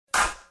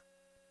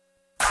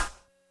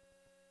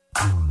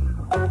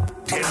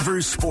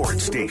Denver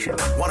Sports Station.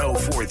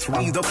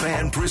 104.3 The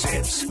Fan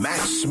presents Matt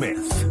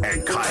Smith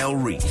and Kyle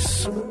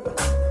Reese.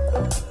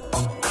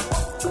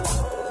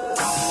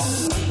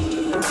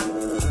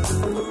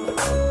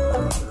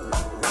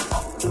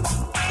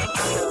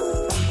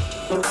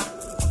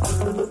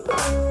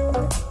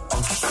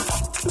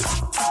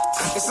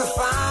 It's a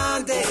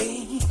fine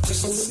day.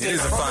 It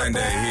is a fine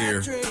day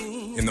here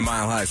in the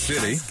Mile High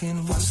City. I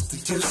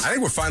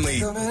think we're finally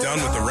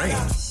done with the rain.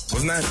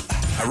 Wasn't that?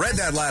 I read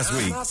that last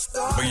week,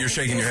 but you're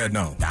shaking your head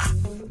no. Nah.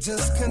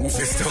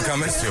 It's still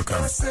coming? Still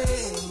coming.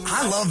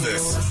 I love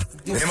this.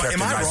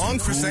 Am I wrong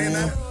for saying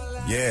that?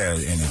 Yeah,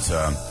 and it's,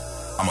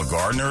 I'm a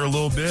gardener a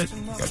little bit.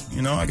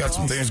 I got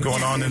some things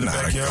going on in the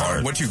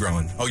backyard. What you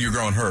growing? Oh, you're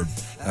growing herb.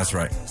 That's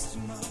right.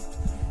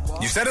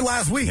 You said it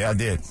last week. Yeah, I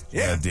did.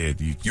 Yeah, I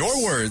did.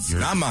 Your words,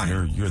 not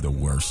mine. You're the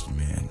worst,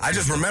 man. I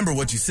just remember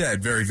what you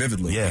said very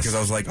vividly. Yes. Because I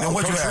was like, oh,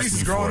 what Coach you Reese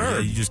is growing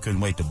herb. Yeah, you just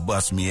couldn't wait to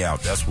bust me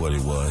out. That's what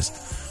it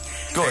was.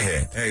 Go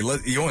ahead. Hey,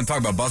 you want to talk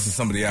about busting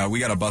somebody out? We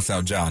got to bust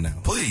out Ja now.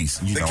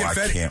 Please. I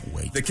can't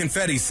wait. The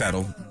confetti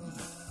settled,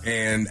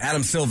 and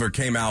Adam Silver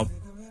came out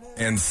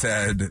and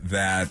said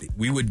that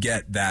we would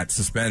get that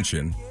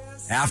suspension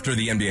after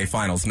the NBA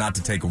Finals, not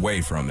to take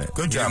away from it.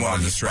 Good job. Didn't want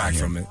to distract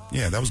from it.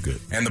 Yeah, that was good.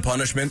 And the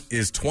punishment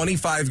is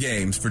 25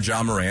 games for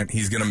Ja Morant.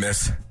 He's going to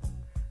miss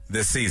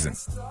this season.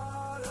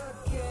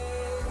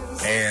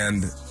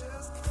 And,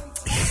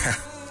 yeah,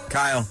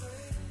 Kyle,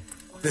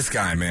 this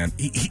guy, man,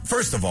 he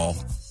first of all,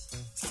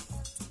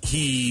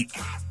 he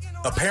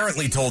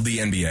apparently told the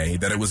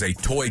NBA that it was a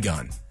toy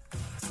gun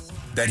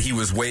that he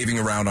was waving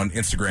around on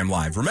Instagram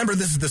Live. Remember,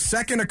 this is the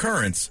second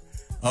occurrence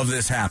of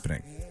this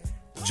happening.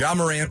 Ja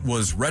Morant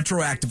was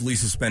retroactively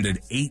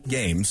suspended 8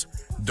 games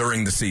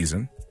during the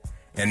season,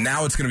 and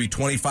now it's going to be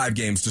 25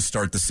 games to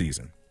start the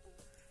season.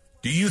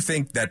 Do you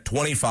think that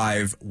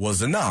 25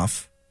 was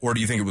enough, or do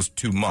you think it was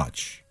too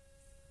much?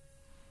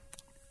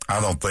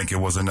 I don't think it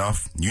was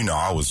enough.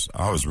 I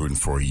was rooting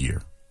for a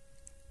year,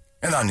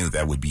 and I knew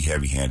that would be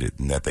heavy-handed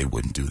and that they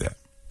wouldn't do that.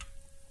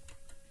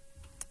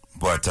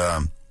 But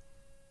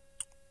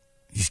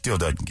he still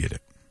doesn't get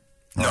it.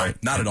 No, right?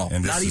 Not at all.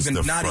 And not even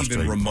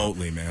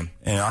remotely, man.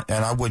 And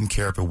I wouldn't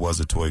care if it was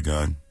a toy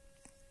gun.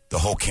 The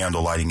whole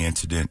candle lighting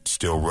incident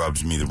still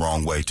rubs me the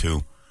wrong way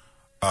too.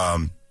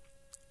 And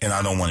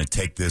I don't want to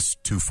take this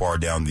too far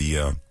down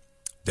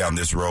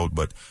this road,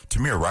 but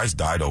Tamir Rice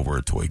died over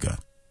a toy gun.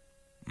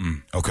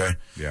 Okay?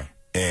 Yeah.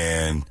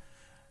 And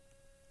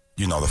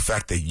the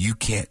fact that you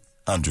can't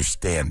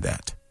understand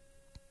that,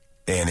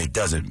 and it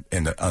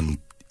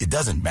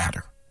doesn't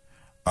matter.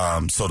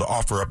 So to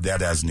offer up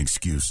that as an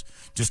excuse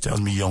just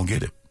tells me you don't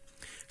get it.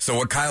 So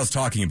what Kyle's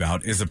talking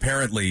about is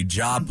apparently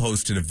Ja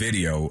posted a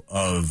video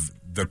of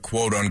the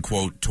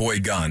quote-unquote toy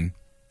gun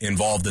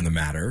involved in the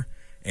matter,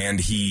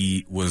 and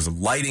he was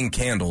lighting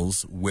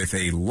candles with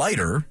a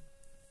lighter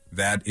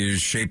that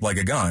is shaped like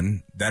a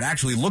gun that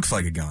actually looks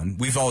like a gun.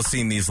 We've all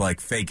seen these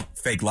like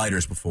fake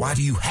lighters before. Why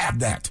do you have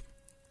that?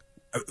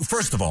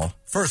 First of all,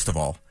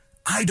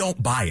 I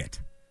don't buy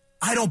it.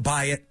 I don't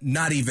buy it,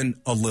 not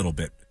even a little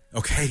bit.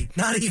 Okay,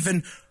 not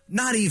even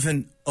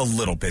a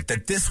little bit,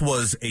 that this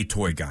was a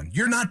toy gun.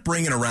 You're not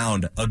bringing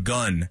around a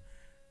gun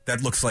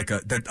that looks like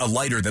a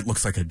lighter that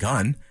looks like a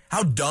gun.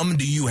 How dumb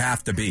do you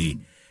have to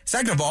be?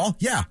 Second of all,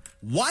 yeah,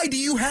 why do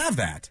you have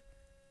that?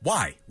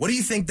 Why? What do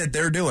you think that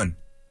they're doing?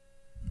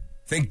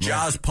 Think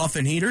Ja's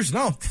puffing heaters?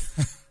 No.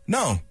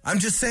 I'm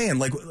just saying,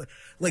 like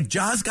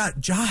Ja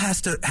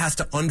has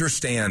to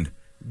understand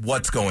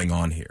what's going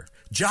on here.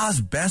 Ja's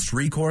best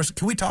recourse.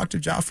 Can we talk to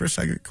Ja for a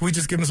second? Can we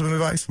just give him some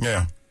advice?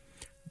 Yeah.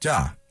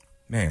 Ja,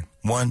 man.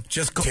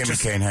 Timmy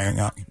can't hang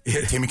out.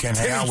 Timmy can't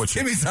hang out with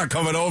you. Timmy's not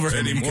coming over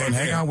anymore. Timmy can't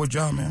hang out with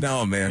Ja, man.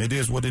 No, man. It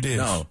is what it is.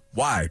 No.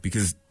 Why?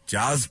 Because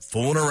Ja's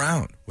fooling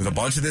around with a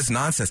bunch of this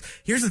nonsense.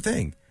 Here's the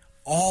thing.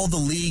 All the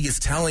league is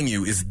telling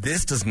you is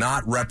this does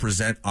not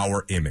represent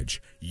our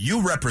image.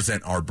 You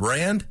represent our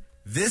brand.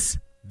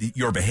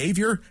 Your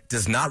behavior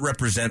does not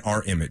represent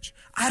our image.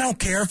 I don't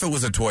care if it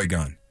was a toy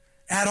gun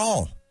at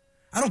all.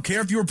 I don't care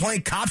if you were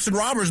playing cops and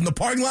robbers in the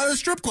parking lot of the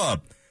strip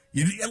club.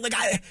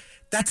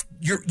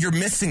 You're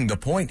missing the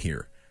point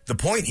here. The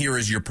point here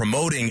is you're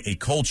promoting a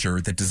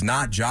culture that does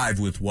not jive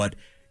with what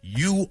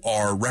you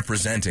are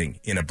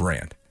representing in a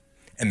brand.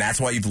 And that's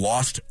why you've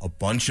lost a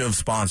bunch of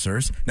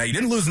sponsors. Now, you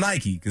didn't lose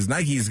Nike, because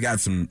Nike's got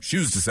some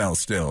shoes to sell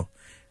still.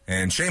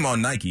 And shame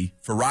on Nike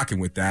for rocking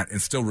with that and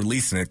still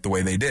releasing it the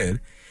way they did.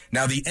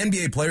 Now, the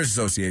NBA Players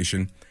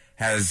Association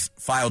has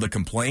filed a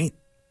complaint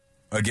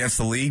against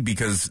the league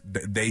because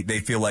they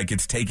feel like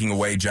it's taking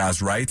away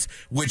Ja's rights,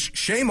 which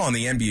shame on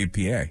the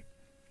NBAPA.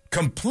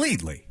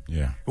 Completely.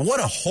 Yeah. What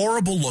a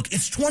horrible look.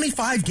 It's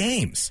 25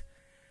 games.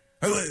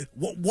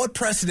 What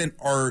precedent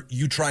are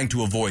you trying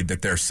to avoid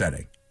that they're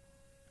setting?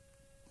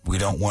 We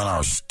don't want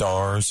our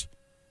stars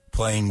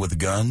playing with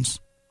guns,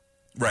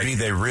 right? Be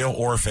they real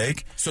or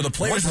fake. So the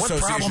Players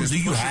Association, what problem do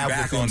you have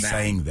with them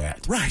saying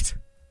that? Right.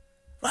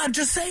 I'm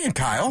just saying,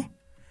 Kyle.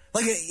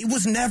 Like, it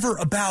was never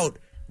about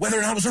whether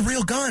or not it was a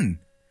real gun.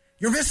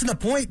 You're missing the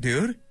point,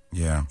 dude.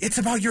 Yeah. It's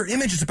about your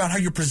image. It's about how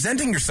you're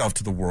presenting yourself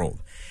to the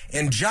world.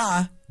 And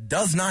Ja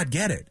does not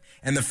get it.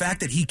 And the fact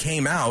that he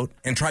came out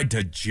and tried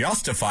to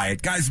justify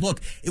it, guys,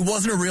 look, it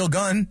wasn't a real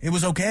gun. It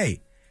was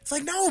okay. It's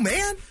like, no,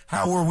 man.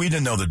 How were we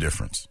to know the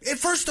difference?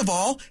 First of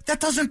all, that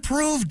doesn't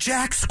prove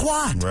jack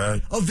squat.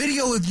 Right. A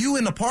video of you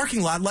in the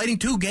parking lot lighting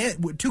two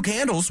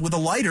candles with a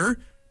lighter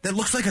that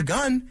looks like a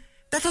gun,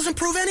 that doesn't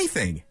prove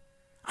anything.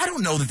 I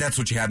don't know that that's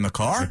what you had in the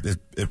car.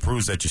 It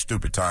proves that you're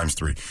stupid times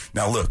 3.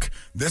 Now, look,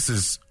 this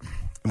is,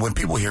 when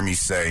people hear me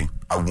say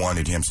I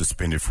wanted him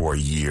suspended for a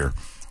year,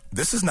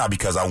 this is not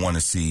because I want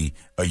to see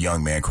a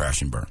young man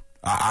crash and burn.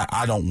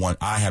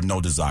 I have no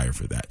desire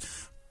for that.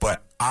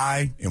 But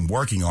I am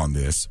working on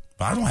this,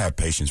 but I don't have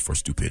patience for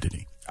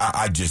stupidity.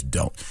 I just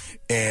don't.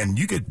 And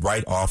you could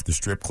write off the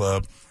strip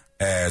club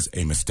as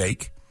a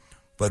mistake,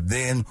 but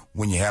then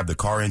when you have the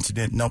car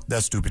incident, nope,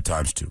 that's stupid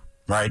times 2.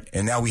 Right?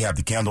 And now we have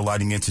the candle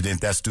lighting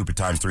incident. That's stupid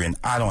times 3. And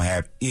I don't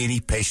have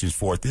any patience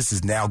for it. This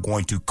is now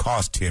going to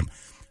cost him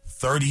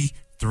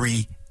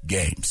 33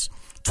 games.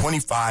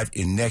 25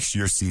 in next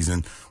year's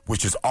season,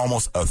 which is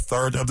almost a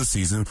third of the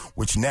season,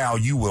 which now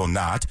you will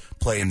not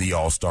play in the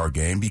All-Star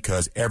game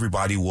because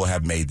everybody will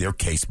have made their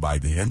case by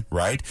then,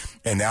 right?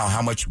 And now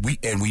how much we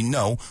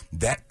know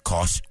that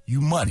costs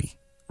you money.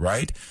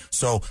 Right?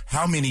 So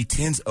how many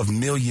tens of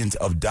millions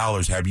of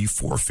dollars have you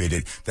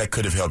forfeited that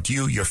could have helped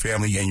you, your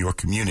family, and your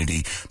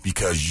community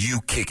because you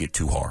kick it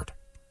too hard?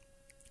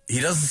 He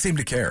doesn't seem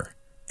to care.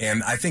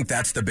 And I think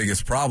that's the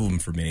biggest problem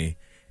for me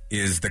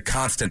is the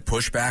constant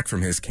pushback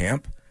from his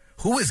camp.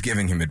 Who is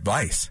giving him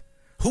advice?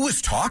 Who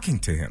is talking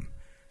to him?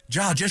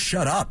 Ja, just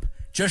shut up.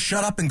 Just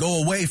shut up and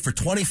go away for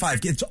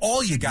 25. It's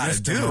all you got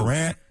to do.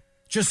 Morant.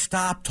 Just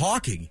stop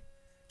talking.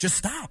 Just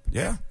stop.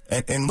 Yeah.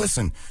 And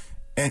listen,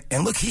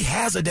 and look, he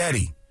has a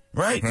daddy,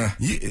 right?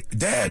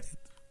 Dad,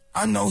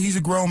 I know he's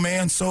a grown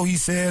man, so he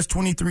says,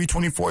 23,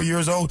 24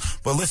 years old.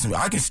 But listen,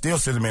 I can still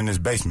sit him in this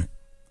basement.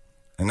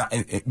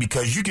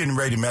 Because you're getting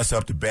ready to mess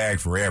up the bag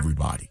for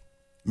everybody.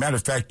 Matter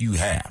of fact, you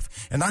have.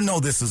 And I know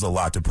this is a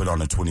lot to put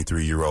on a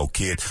 23-year-old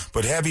kid,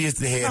 but heavy is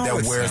the head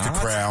that wears the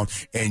crown,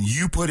 and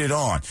you put it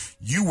on.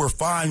 You were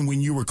fine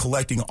when you were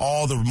collecting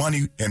all the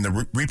money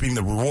and reaping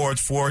the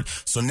rewards for it,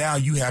 so now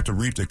you have to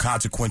reap the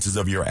consequences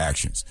of your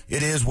actions.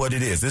 It is what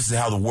it is. This is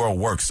how the world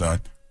works, son.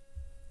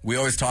 We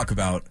always talk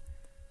about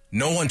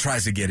no one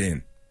tries to get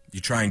in. You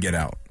try and get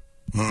out.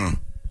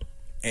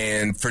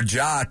 And for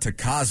Ja to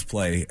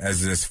cosplay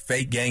as this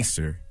fake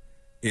gangster,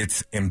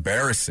 it's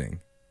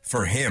embarrassing.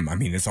 For him, I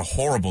mean, it's a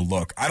horrible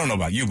look. I don't know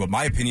about you, but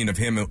my opinion of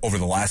him over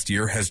the last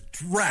year has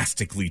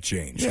drastically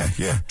changed.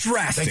 Yeah.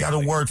 Drastically. They got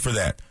a word for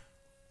that.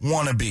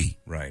 Wannabe.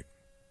 Right.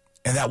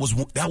 And that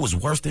was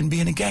worse than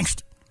being a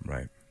gangster.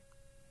 Right.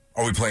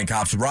 Are we playing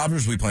cops and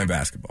robbers? Or are we playing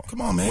basketball?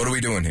 Come on, man. What are we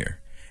doing here?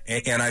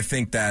 And I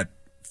think that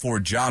for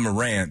Ja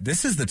Morant,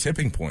 this is the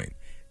tipping point.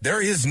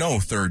 There is no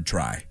third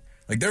try.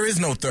 Like, there is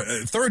no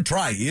third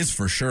try is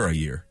for sure a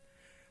year.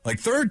 Like,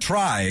 third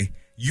try,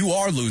 you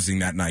are losing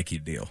that Nike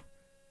deal.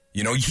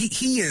 You know, he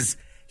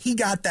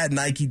got that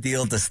Nike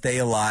deal to stay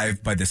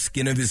alive by the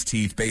skin of his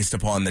teeth based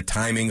upon the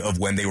timing of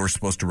when they were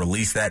supposed to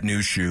release that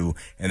new shoe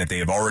and that they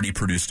have already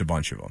produced a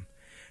bunch of them.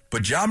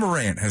 But Ja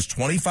Morant has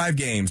 25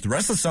 games, the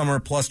rest of the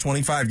summer plus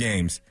 25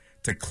 games,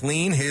 to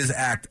clean his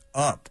act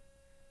up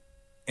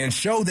and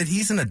show that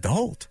he's an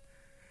adult.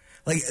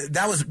 Like,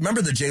 that was,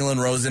 remember the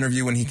Jalen Rose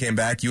interview when he came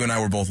back? You and I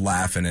were both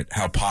laughing at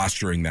how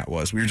posturing that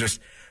was. We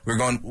were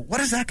going, what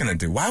is that going to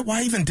do?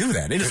 Why even do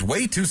that? It is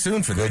way too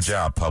soon for this. Good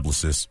job,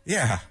 publicist.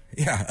 Yeah.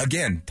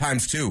 Again,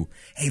 times 2.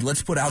 Hey,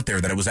 let's put out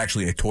there that it was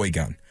actually a toy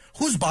gun.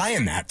 Who's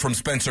buying that from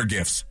Spencer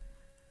Gifts?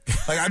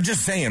 Like, I'm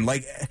just saying,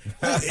 like,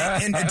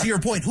 and to your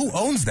point, who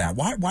owns that?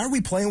 Why are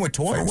we playing with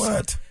toys? For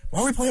what?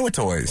 Why are we playing with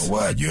toys? For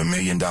what? You're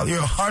you're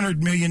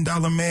 $100 million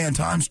man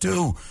times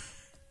 2.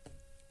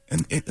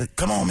 And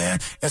come on, man.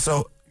 And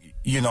so,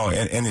 you know,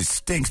 and it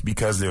stinks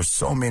because there's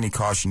so many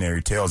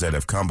cautionary tales that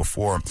have come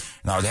before.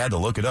 And I had to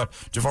look it up.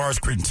 Javaris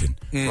Crittenton,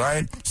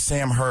 right?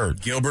 Sam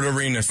Hurd. Gilbert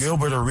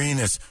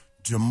Arenas.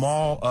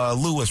 Jamal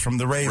Lewis from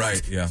the Ravens.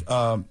 Right,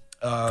 yeah.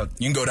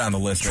 You can go down the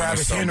list.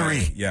 Travis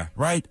Henry. Yeah.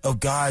 Right? Of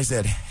guys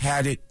that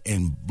had it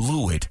and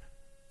blew it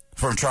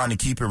from trying to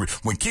keep it real.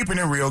 When keeping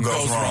it real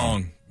goes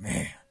wrong.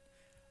 Man.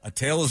 A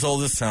tale as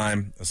old as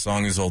time. A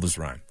song as old as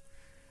rhyme.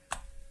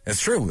 It's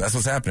true. That's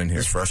what's happening here.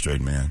 It's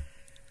frustrating, man.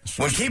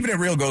 When keeping it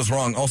real goes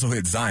wrong, also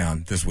hit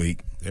Zion this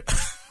week. Yeah.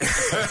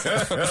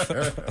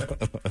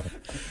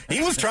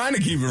 He was trying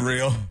to keep it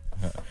real.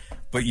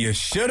 But you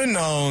should have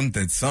known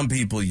that some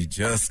people,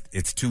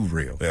 it's too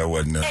real. There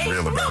wasn't nothing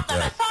real about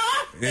that.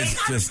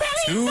 It's just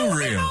too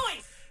real.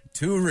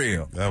 Too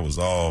real. That was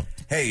all.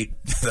 Hey.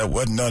 That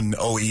wasn't nothing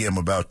OEM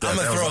about that.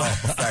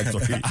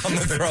 I'm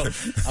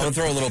going to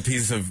throw a little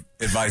piece of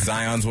advice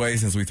Zion's way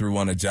since we threw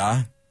one at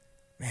Ja.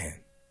 Man.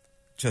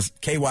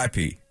 Just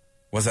KYP.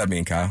 What's that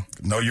mean, Kyle?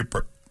 Know your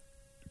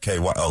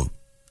KYO.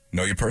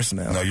 Know your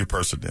personnel. Know your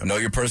personnel. Know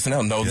your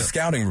personnel. Know the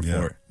scouting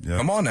report. Yeah.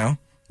 Come on now.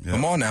 Yeah.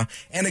 Come on now.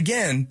 And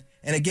again,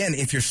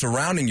 if you're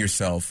surrounding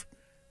yourself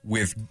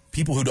with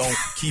people who don't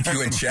keep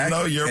you in check.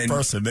 Know your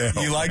personnel.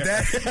 You like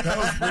that? That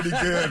was pretty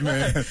good,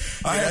 man.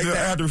 I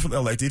had to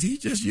reflect, like, did he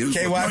just use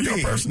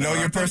KYP? Know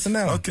your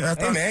personnel. Okay,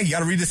 hey, man, you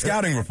got to read the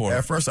scouting report.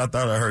 At first, I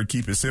thought I heard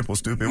keep it simple,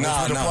 stupid, which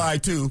would apply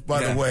too,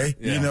 by the way.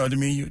 Yeah. You know what I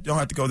mean? You don't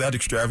have to go that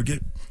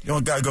extravagant. You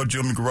don't got to go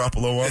Jimmy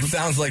Garoppolo on it.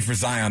 Sounds like for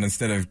Zion,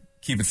 instead of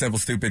keep it simple,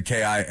 stupid,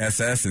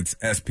 KISS, it's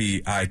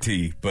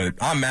SPIT. But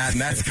I'm Matt,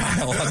 and that's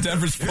Kyle on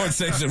Denver Sports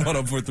Station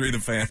 104.3 The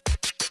Fan.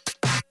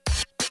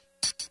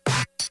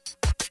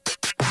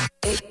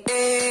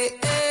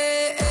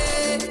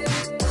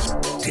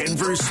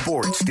 Denver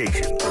Sports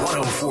Station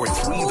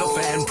 104.3 The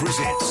Fan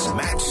presents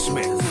Matt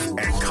Smith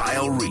and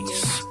Kyle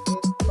Reese.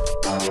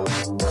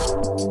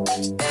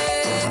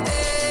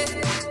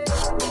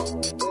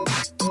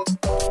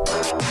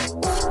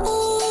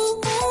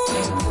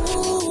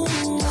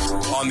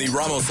 On the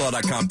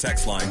RamosLaw.com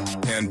text line,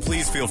 and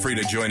please feel free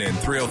to join in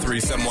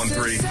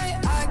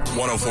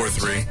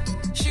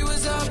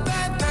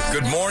 303-713-1043.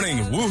 Good morning,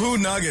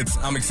 woohoo Nuggets.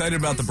 I'm excited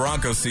about the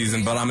Broncos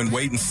season, but I'm in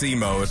wait-and-see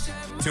mode.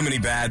 Too many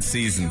bad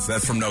seasons.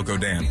 That's from Noko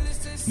Dan.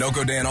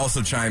 Noko Dan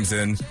also chimes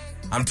in,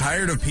 I'm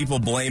tired of people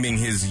blaming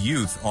his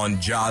youth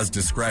on Ja's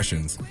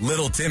discretions.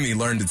 Little Timmy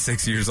learned at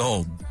 6 years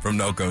old, from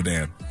Noko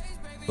Dan.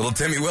 Little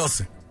Timmy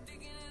Wilson.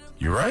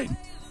 You're right.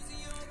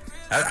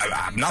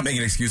 I'm not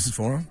making excuses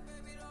for him.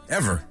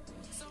 Ever.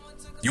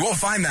 You won't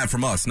find that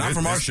from us, not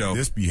from our show.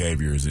 This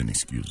behavior is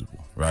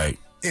inexcusable, right?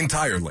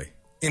 Entirely.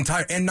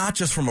 And not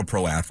just from a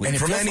pro athlete, and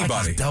from anybody.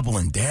 Like he's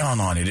doubling down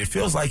on it. It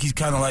feels like he's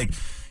kind of like...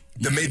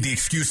 They made the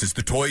excuses,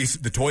 the toy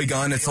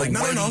gun. It's like,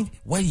 no.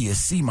 Wait till you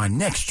see my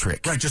next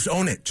trick. Right, just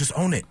own it. Just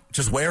own it.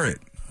 Just wear it.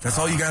 That's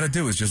all you got to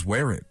do is just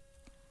wear it.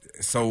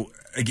 So,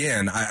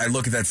 again, I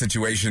look at that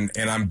situation,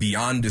 and I'm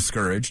beyond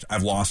discouraged.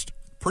 I've lost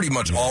pretty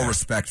much all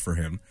respect for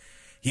him.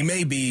 He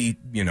may be,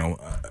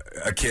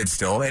 a kid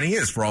still, and he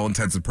is for all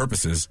intents and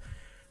purposes.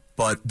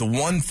 But the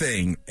one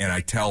thing, and I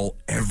tell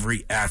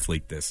every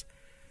athlete this,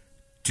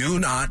 do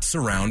not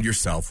surround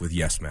yourself with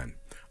yes men.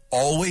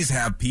 Always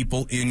have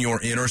people in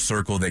your inner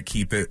circle that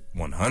keep it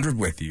 100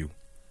 with you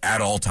at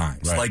all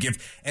times. Right. Like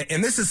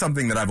and this is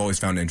something that I've always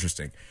found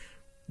interesting.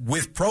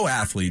 With pro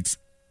athletes,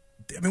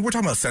 I mean, we're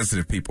talking about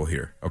sensitive people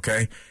here,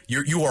 okay?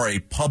 You are a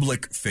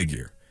public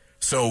figure.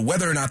 So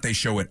whether or not they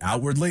show it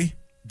outwardly,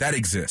 that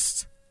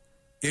exists.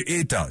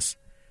 It does.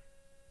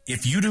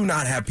 If you do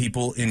not have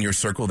people in your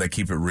circle that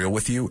keep it real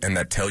with you and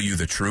that tell you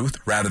the truth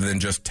rather than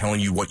just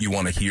telling you what you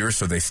want to hear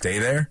so they stay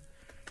there,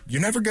 you're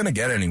never going to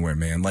get anywhere,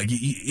 man. Like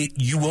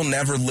you will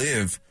never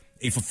live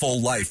a full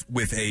life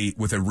with a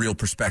real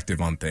perspective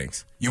on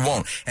things. You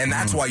won't. And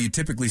that's why you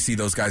typically see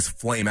those guys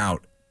flame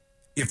out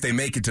if they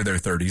make it to their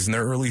 30s and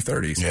their early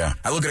 30s. Yeah.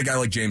 I look at a guy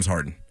like James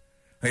Harden.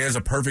 He has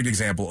a perfect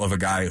example of a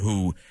guy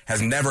who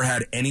has never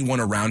had anyone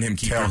around him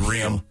keep it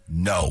real.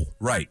 No.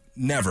 Right.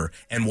 Never.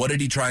 And what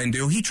did he try and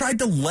do? He tried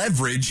to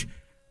leverage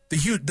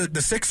the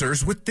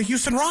Sixers with the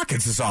Houston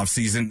Rockets this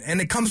offseason,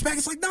 and it comes back.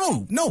 It's like,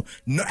 no.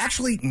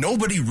 Actually,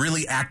 nobody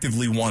really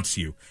actively wants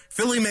you.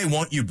 Philly may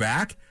want you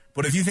back,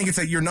 but if you think it's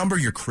at your number,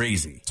 you're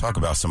crazy. Talk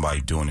about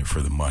somebody doing it for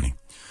the money.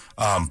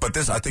 But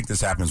I think this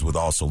happens with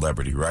all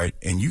celebrity, right?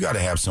 And you got to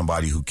have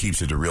somebody who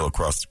keeps it real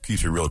across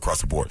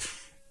the board,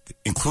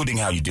 including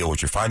how you deal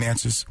with your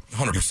finances,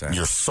 100%,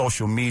 your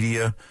social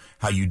media,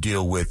 how you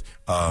deal with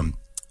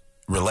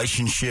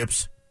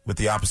relationships with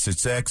the opposite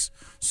sex.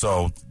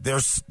 So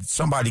there's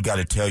somebody got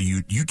to tell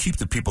you. You keep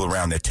the people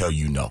around that tell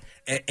you no.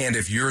 And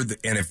if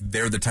if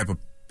they're the type of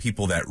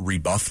people that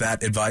rebuff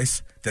that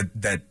advice,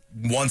 that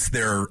once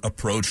they're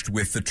approached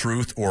with the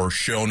truth or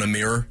shown a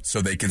mirror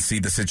so they can see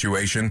the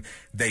situation,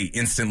 they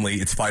instantly,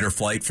 it's fight or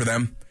flight for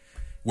them,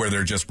 where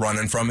they're just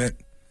running from it.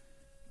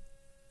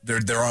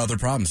 There are other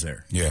problems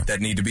there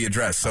that need to be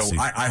addressed. So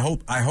I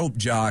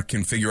hope Ja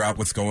can figure out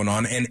what's going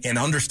on and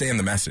understand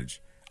the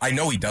message. I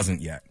know he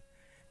doesn't yet.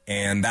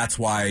 And that's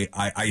why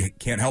I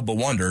can't help but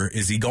wonder,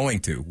 is he going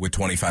to with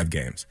 25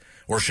 games?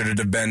 Or should it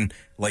have been,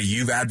 like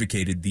you've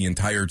advocated the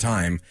entire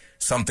time,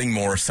 something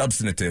more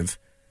substantive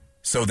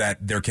so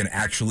that there can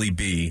actually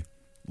be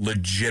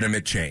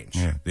legitimate change?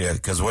 Yeah,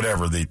 because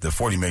whatever, the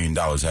 $40 million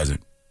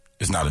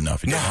is not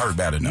enough. It didn't hurt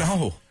bad enough.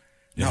 No.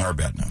 It didn't hurt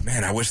bad enough.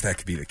 Man, I wish that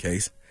could be the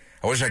case.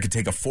 I wish I could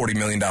take a $40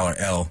 million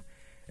L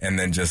and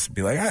then just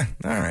be like, all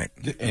right.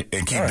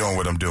 And keep doing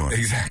what I'm doing.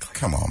 Exactly.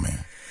 Come on,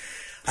 man.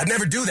 I'd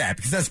never do that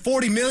because that's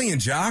 $40 million,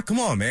 Ja. Come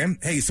on, man.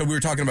 Hey, so we were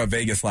talking about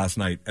Vegas last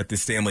night at the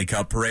Stanley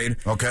Cup parade.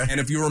 Okay. And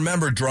if you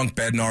remember drunk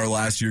Bednar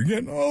last year,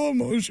 getting all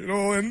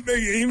emotional, and they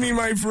gave me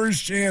my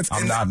first chance.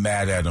 I'm not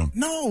mad at him.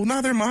 No,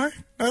 neither am I.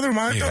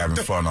 You're having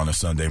fun on a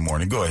Sunday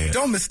morning. Go ahead.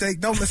 Don't mistake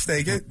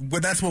it.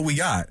 But that's what we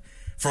got.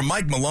 From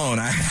Mike Malone,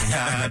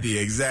 the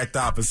exact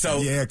opposite. So,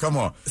 yeah, come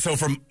on. So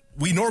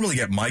we normally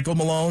get Michael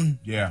Malone.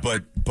 Yeah.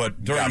 But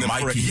during the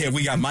parade,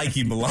 we got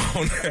Mikey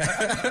Malone.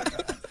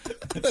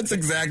 That's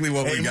exactly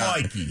what we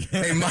got.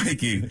 Hey,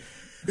 Mikey.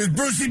 Is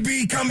Brucey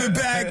B coming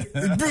back?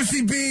 Is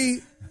Brucey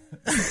B?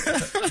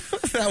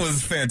 That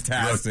was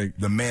fantastic. Look,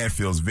 the man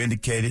feels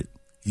vindicated.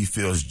 He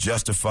feels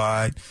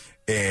justified.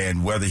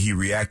 And whether he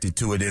reacted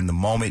to it in the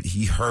moment,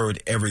 he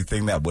heard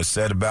everything that was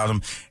said about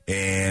him.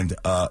 And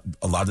a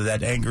lot of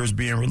that anger is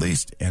being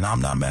released. And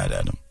I'm not mad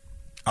at him.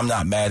 I'm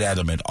not mad at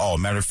him at all.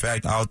 Matter of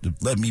fact,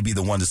 let me be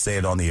the one to say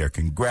it on the air.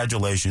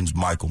 Congratulations,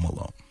 Michael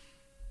Malone.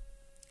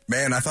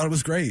 Man, I thought it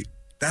was great.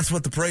 That's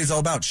what the parade's all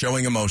about,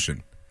 showing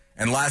emotion.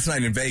 And last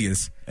night in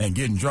Vegas. And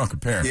getting drunk,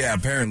 apparently. Yeah,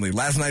 apparently.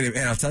 Last night, and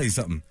I'll tell you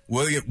something.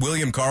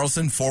 William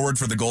Carlson, forward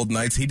for the Golden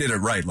Knights, he did it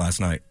right last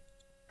night.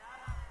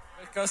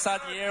 Because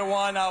at year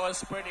one, I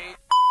was pretty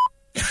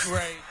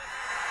great.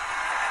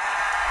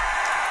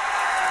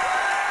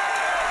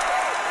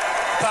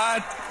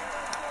 But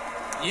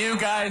you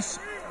guys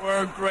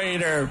were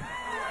greater.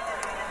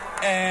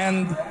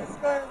 And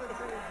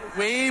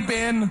we've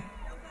been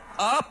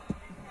up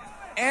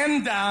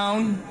and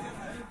down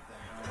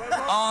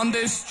on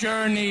this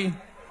journey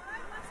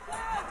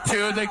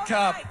to the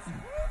cup.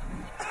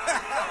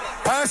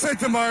 Pass it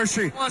to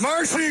Marshy.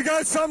 Marshy, you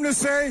got something to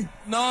say?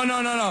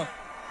 No.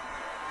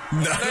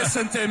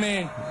 Listen to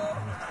me.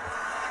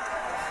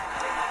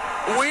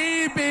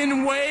 We've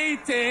been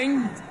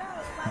waiting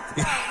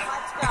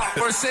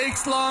for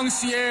 6 long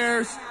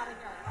years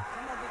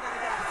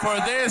for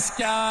this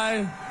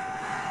guy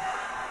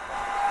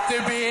to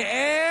be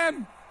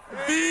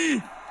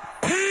MVP.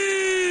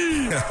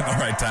 All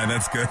right, Ty,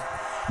 that's good.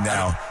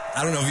 Now,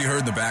 I don't know if you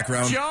heard the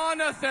background.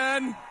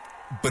 Jonathan.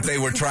 But they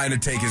were trying to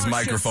take his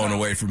microphone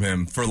away from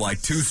him for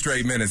like 2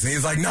 straight minutes. And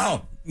he's like,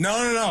 no.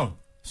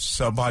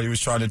 Somebody was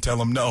trying to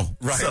tell him no.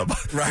 Right.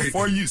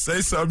 Before you say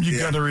something,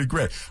 you're going to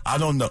regret. I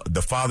don't know.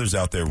 The fathers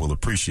out there will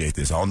appreciate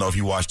this. I don't know if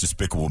you watched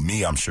Despicable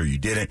Me. I'm sure you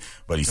didn't.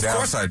 But he sounds. Of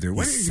course I do.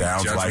 He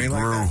sounds like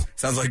Gru.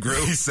 Sounds like Gru.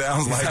 He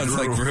sounds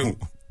like Gru.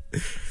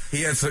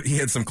 He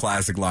had some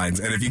classic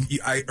lines, and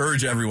I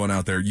urge everyone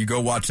out there, you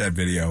go watch that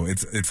video.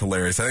 It's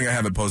hilarious. I think I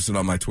have it posted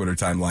on my Twitter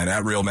timeline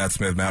at Real Matt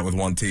Smith, Matt with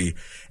 1 T.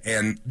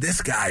 And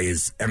this guy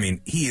is,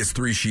 he is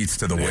 3 sheets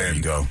to the wind. There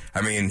you go.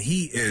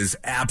 He is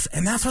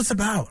and that's what it's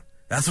about.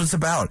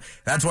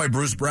 That's why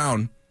Bruce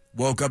Brown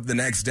woke up the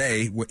next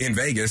day in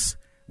Vegas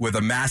with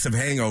a massive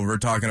hangover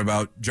talking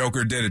about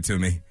Joker did it to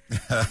me.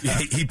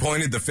 He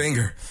pointed the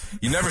finger.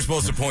 You're never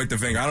supposed to point the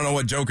finger. I don't know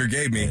what Joker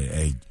gave me.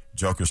 Hey,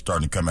 Joker's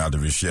starting to come out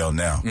of his shell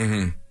now.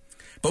 Mm-hmm.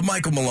 But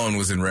Michael Malone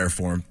was in rare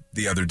form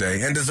the other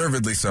day, and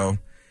deservedly so.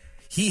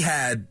 He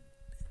had,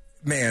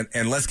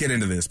 and let's get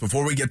into this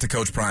before we get to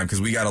Coach Prime, because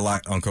we got a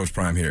lot on Coach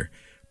Prime here.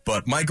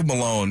 But Michael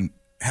Malone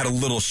had a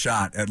little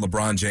shot at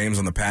LeBron James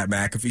on the Pat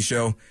McAfee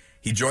show.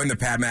 He joined the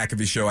Pat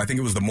McAfee show, I think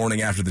it was the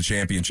morning after the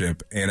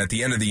championship, and at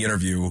the end of the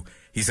interview,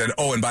 he said,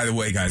 oh, and by the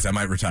way, guys, I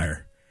might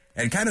retire.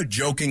 And kind of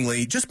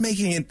jokingly, just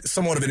making it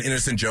somewhat of an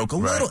innocent joke,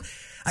 little.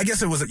 I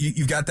guess it was,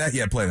 you got that?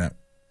 Yeah, play that.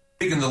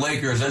 Speaking of the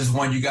Lakers, I just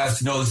want you guys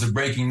to know this is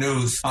breaking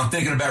news. I'm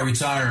thinking about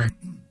retiring.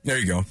 There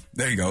you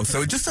go.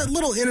 So just a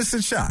little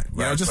innocent shot.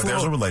 There's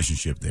a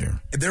relationship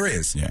there. There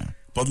is. Yeah.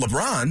 But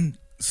LeBron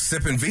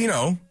sipping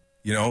vino,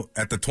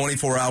 at the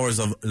 24 hours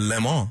of Le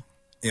Mans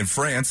in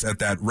France at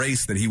that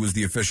race that he was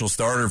the official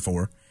starter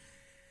for,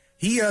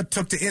 he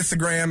took to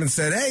Instagram and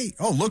said, hey,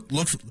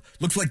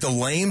 looks like the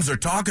lames are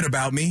talking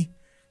about me.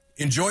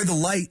 Enjoy the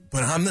light,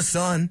 but I'm the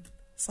sun.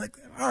 It's like,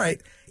 all right.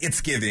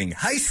 It's giving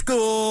high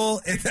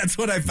school, and that's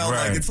what I felt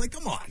like. It's like,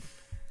 come on.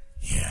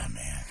 Yeah,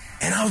 man.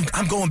 And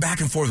I'm going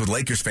back and forth with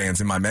Lakers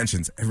fans in my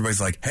mentions. Everybody's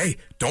like, hey,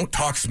 don't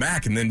talk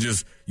smack and then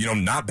just,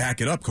 not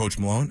back it up, Coach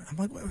Malone. I'm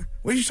like,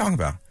 what are you talking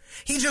about?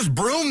 He just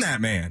broomed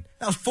that man.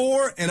 That was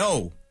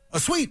 4-0. A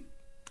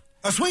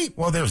sweep.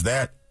 Well, there's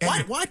that.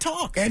 Why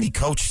talk? And he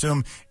coached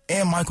him.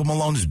 And Michael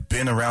Malone has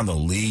been around the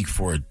league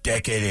for a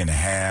decade and a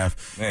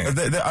half.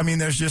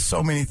 There's just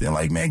so many things.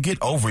 Like, man,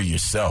 get over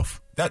yourself.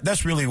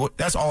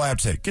 That's all I have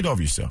to say. Get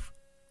over yourself.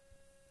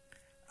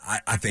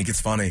 I think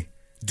it's funny.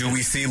 Do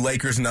we see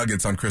Lakers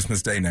Nuggets on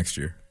Christmas Day next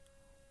year?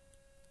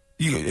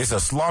 It's a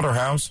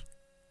slaughterhouse,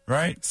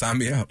 right? Sign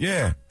me up.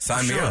 Yeah.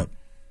 Sign me up.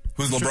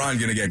 Who's LeBron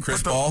going to get?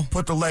 Chris Paul?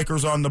 Put the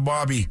Lakers on the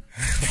Barbie.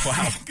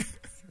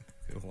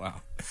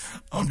 Wow.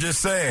 I'm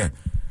just saying.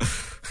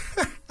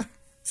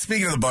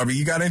 Speaking of the Barbie,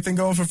 you got anything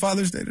going for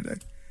Father's Day today?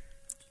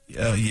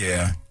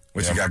 Yeah.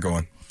 What you got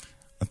going?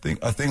 I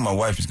think my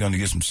wife is going to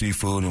get some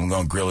seafood and we're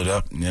going to grill it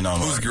up. And then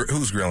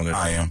who's grilling it?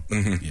 I am.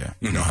 Mm-hmm. Yeah.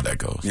 You know how that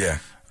goes. Yeah.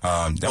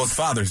 It's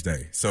Father's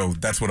Day, so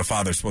that's what a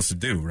father's supposed to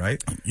do,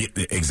 right? Yeah,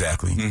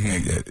 exactly.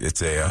 Mm-hmm.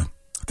 It's a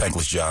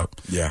thankless job.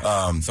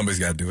 Yeah. Somebody's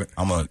got to do it.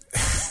 I'm going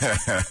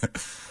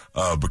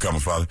to become a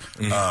father.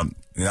 Mm-hmm. And I'm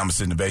going to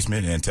sit in the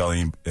basement and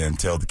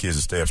tell the kids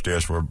to stay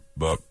upstairs for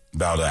about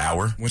an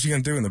hour. What's you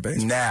going to do in the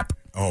basement? Nap.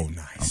 Oh,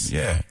 nice.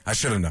 Yeah. I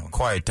should have known.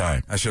 Quiet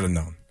time. I should have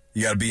known.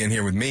 You got to be in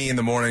here with me in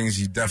the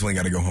mornings. You definitely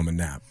got to go home and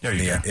nap in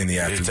the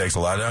afternoon. It takes a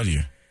lot out of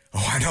you.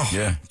 Oh, I know.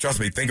 Yeah. Trust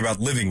me, think about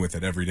living with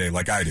it every day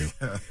like I do.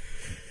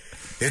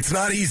 It's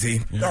not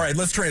easy. Yeah. All right,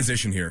 let's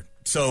transition here.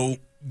 So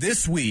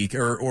this week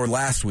or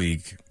last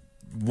week,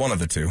 one of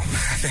the two,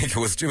 I think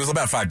it was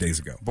about 5 days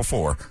ago.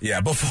 Before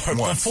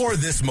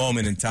this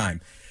moment in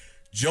time,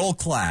 Joel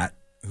Klatt,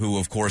 who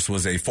of course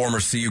was a former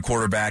CU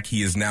quarterback,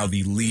 he is now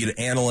the lead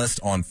analyst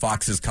on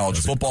Fox's college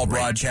football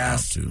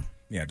broadcast.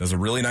 Yeah, does a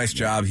really nice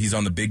job. He's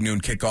on the Big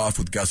Noon Kickoff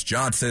with Gus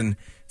Johnson.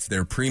 It's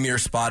their premier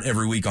spot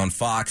every week on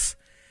Fox.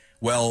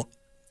 Well,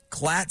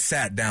 Klatt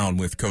sat down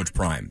with Coach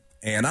Prime.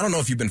 And I don't know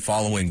if you've been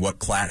following what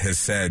Klatt has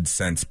said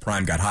since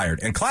Prime got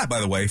hired. And Klatt, by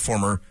the way,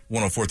 former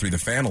 104.3 The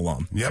Fan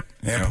alum. Yep,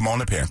 and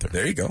Pomona Panther.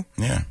 There you go.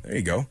 Yeah. There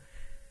you go.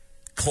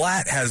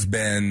 Klatt has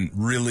been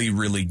really,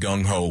 really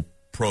gung-ho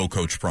pro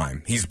Coach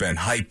Prime. He's been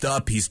hyped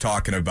up. He's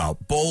talking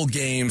about bowl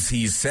games.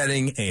 He's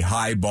setting a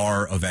high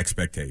bar of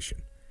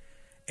expectation.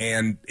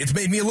 And it's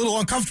made me a little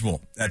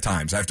uncomfortable at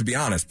times, I have to be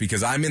honest,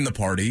 because I'm in the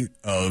party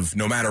of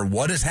no matter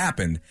what has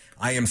happened,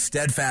 I am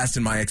steadfast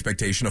in my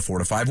expectation of 4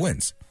 to 5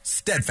 wins.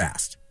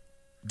 Steadfast.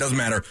 Doesn't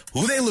matter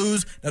who they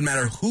lose, doesn't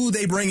matter who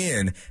they bring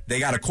in. They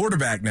got a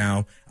quarterback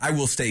now. I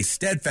will stay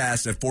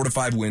steadfast at 4 to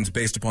 5 wins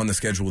based upon the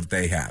schedule that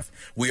they have.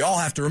 We all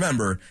have to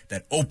remember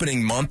that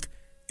opening month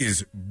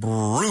is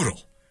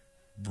brutal.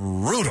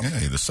 Brutal.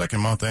 Yeah, the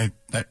second month ain't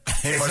much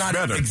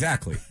better.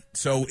 Exactly.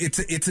 So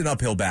it's an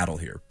uphill battle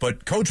here.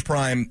 But Coach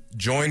Prime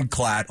joined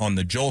Klatt on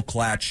the Joel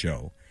Klatt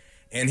Show,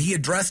 and he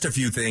addressed a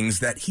few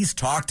things that he's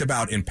talked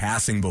about in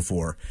passing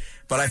before,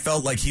 but I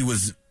felt like he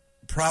was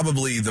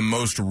probably the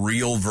most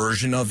real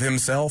version of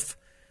himself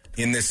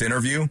in this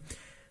interview.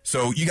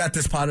 So you got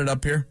this potted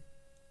up here.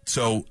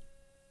 So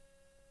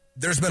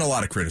there's been a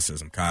lot of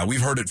criticism, Kyle.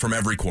 We've heard it from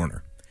every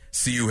corner.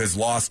 CU has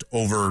lost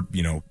over,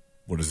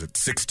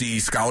 60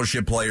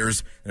 scholarship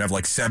players and have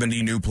like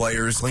 70 new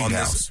players. Clean on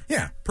house. this.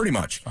 Yeah, pretty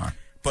much. Fine.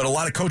 But a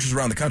lot of coaches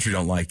around the country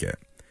don't like it.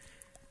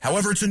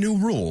 However, it's a new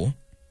rule.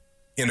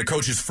 In a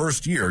coach's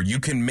first year, you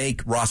can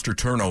make roster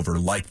turnover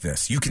like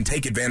this. You can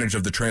take advantage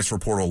of the transfer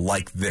portal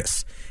like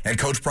this. And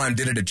Coach Prime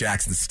did it at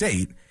Jackson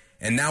State,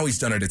 and now he's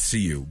done it at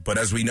CU. But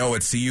as we know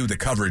at CU, the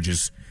coverage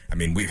is,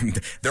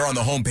 they're on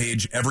the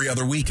homepage every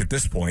other week at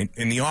this point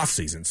in the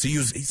offseason.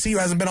 CU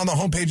hasn't been on the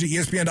homepage at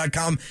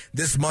ESPN.com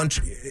this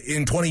much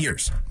in 20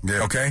 years.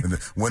 Yeah. Okay?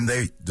 When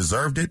they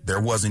deserved it, there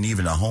wasn't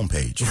even a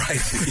homepage. Right.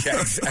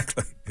 Yeah,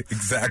 exactly.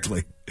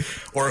 Exactly.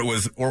 Or it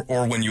was,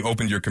 or when you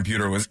opened your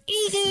computer, it was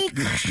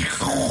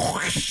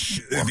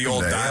the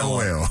old dial.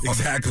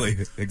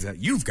 Exactly.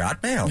 You've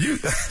got mail.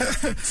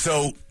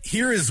 So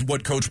here is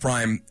what Coach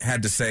Prime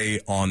had to say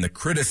on the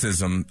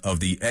criticism of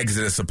the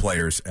exodus of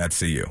players at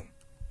CU.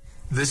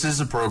 This is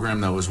a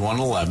program that was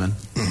 1-11,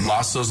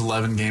 lost those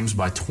 11 games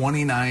by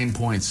 29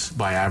 points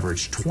by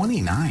average.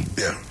 29.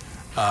 Yeah.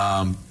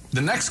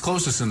 The next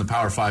closest in the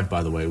Power 5,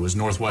 by the way, was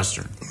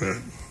Northwestern. Right.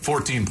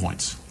 14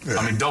 points.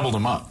 Right. Doubled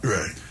them up.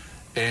 Right.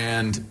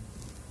 And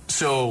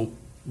so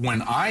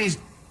when I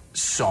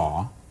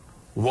saw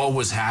what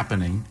was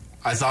happening,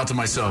 I thought to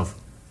myself,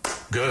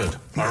 good.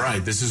 All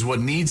right, this is what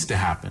needs to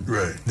happen.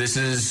 Right. This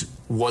is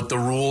what the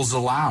rules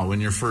allow in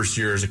your first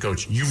year as a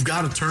coach. You've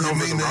got to turn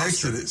over the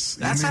roster. Exodus.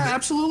 That's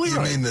absolutely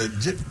right. You mean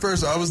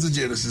first I was the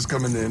Genesis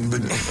coming in,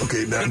 but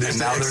okay, now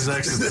there's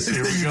Exodus.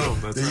 Here we go.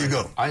 There you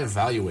go. I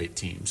evaluate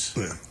teams.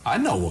 Yeah. I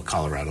know what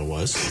Colorado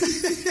was.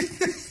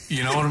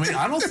 You know what I mean?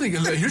 I don't think.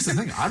 Here's the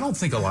thing. I don't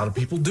think a lot of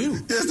people do.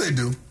 Yes, they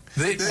do.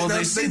 They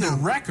see the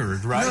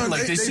record, right? No,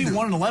 they see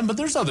 1-11, but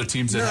there's other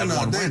teams that had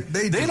one win.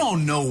 They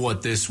don't know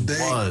what this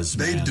was.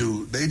 They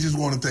do. They just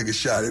want to take a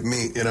shot at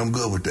me, and I'm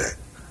good with that.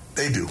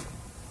 They do.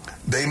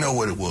 They know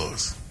what it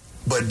was.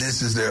 But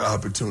this is their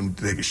opportunity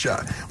to take a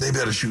shot. They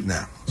better shoot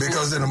now.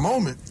 Because in a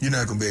moment, you're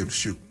not going to be able to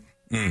shoot.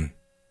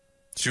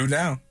 Shoot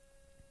now.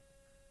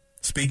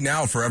 Speak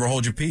now, forever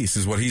hold your peace,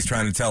 is what he's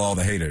trying to tell all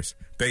the haters,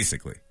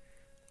 basically.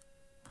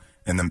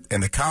 And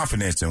the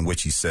confidence in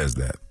which he says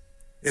that.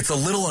 It's a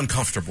little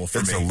uncomfortable for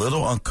me. It's a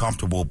little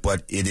uncomfortable,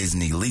 but it is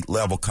an elite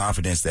level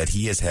confidence that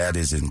he has had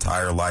his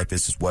entire life.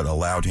 This is what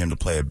allowed him to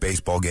play a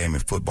baseball game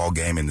and football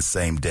game in the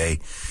same day.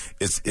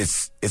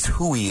 It's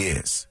who he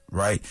is,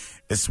 right?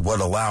 It's what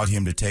allowed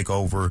him to take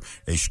over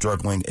a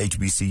struggling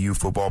HBCU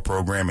football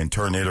program and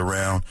turn it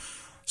around.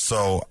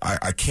 So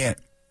I can't.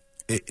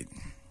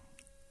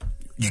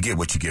 You get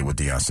what you get with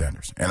Deion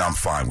Sanders, and I'm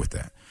fine with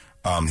that.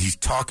 He's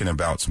talking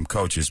about some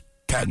coaches.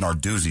 Pat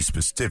Narduzzi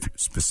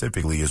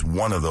specifically is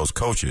one of those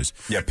coaches.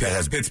 Yeah,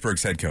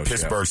 Pittsburgh's head coach.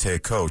 Pittsburgh's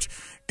head coach.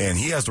 And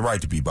he has the right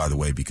to be, by the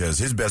way, because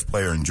his best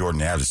player in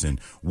Jordan Addison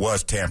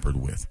was tampered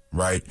with,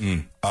 right?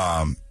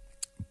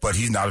 But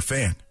he's not a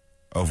fan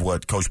of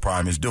what Coach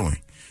Prime is doing.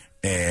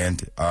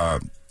 And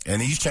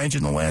he's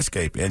changing the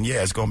landscape. And,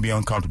 yeah, it's going to be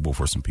uncomfortable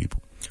for some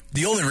people.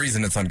 The only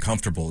reason it's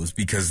uncomfortable is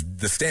because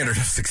the standard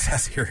of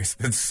success here has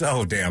been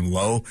so damn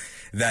low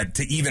that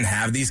to even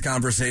have these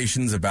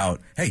conversations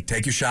about, hey,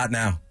 take your shot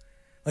now.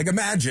 Like,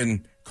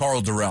 imagine Carl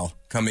Durrell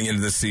coming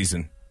into this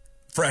season,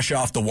 fresh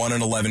off the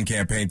 1-11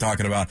 campaign,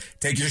 talking about,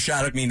 take your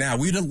shot at me now.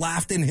 We'd have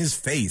laughed in his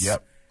face.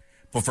 Yep.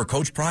 But for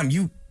Coach Prime,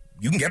 you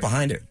can get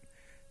behind it.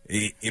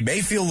 It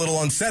may feel a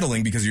little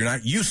unsettling because you're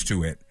not used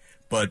to it,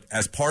 but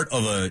as part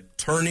of a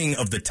turning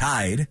of the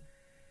tide,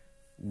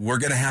 we're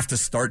going to have to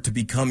start to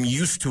become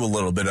used to a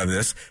little bit of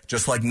this,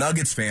 just like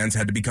Nuggets fans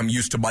had to become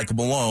used to Michael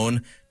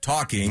Malone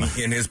talking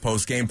in his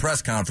post-game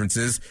press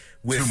conferences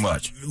with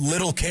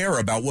little care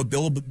about what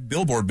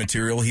billboard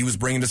material he was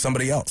bringing to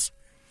somebody else.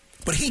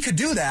 But he could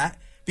do that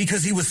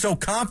because he was so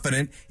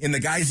confident in the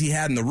guys he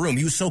had in the room.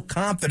 He was so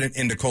confident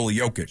in Nikola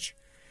Jokic.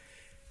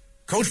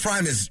 Coach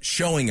Prime is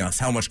showing us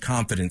how much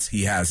confidence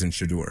he has in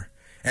Shedeur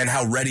and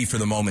how ready for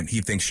the moment he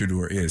thinks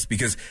Shedeur is,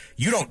 because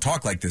you don't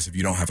talk like this if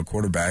you don't have a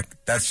quarterback.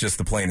 That's just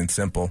the plain and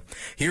simple.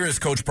 Here is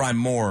Coach Prime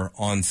more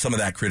on some of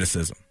that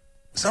criticism.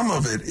 Some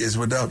of it is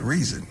without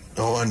reason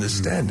or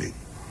understanding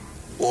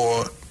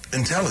or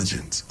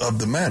intelligence of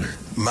the matter.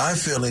 My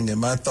feeling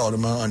and my thought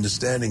and my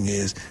understanding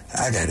is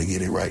I got to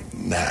get it right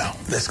now.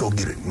 Let's go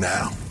get it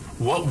now.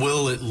 What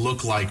will it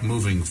look like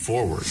moving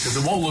forward? Because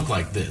it won't look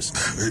like this.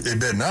 It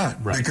better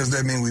not, right. Because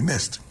that means we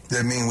missed.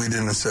 That means we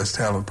didn't assess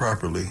talent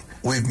properly.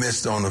 We've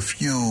missed on a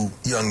few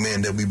young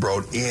men that we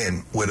brought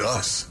in with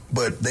us,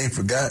 but they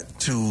forgot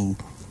to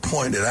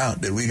point it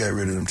out that we got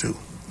rid of them too,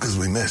 because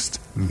we missed.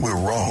 Mm-hmm. We're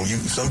wrong.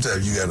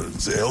 Sometimes you got to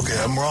say, okay,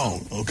 I'm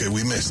wrong. Okay,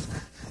 we missed.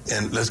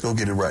 And let's go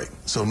get it right.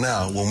 So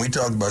now, when we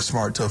talk about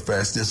smart, tough,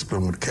 fast,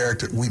 discipline with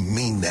character, we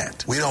mean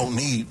that. We don't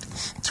need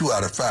 2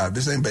 out of 5.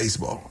 This ain't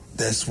baseball.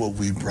 That's what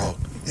we brought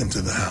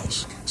into the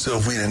house. So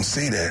if we didn't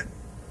see that,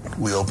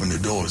 we opened the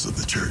doors of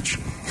the church.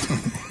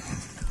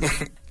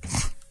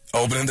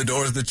 Opening the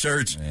doors of the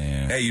church.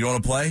 Man. Hey, you don't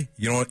want to play?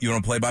 You want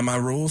to play by my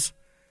rules?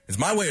 It's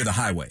my way or the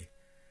highway.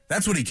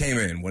 That's what he came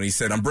in when he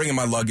said, I'm bringing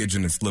my luggage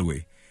and it's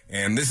Louis.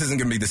 And this isn't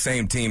going to be the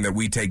same team that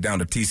we take down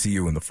to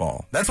TCU in the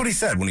fall. That's what he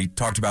said when he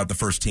talked about the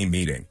first team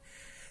meeting.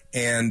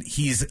 And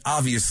he's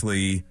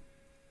obviously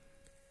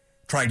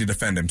trying to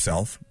defend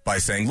himself by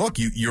saying, look,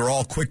 you're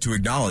all quick to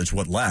acknowledge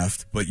what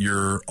left, but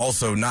you're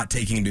also not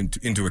taking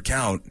into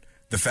account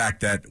the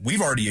fact that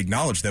we've already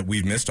acknowledged that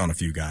we've missed on a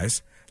few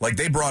guys. Like,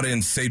 they brought in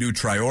Seydou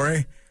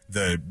Traore,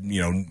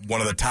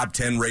 one of the top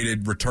 10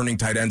 rated returning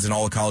tight ends in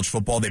all of college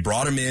football. They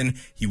brought him in.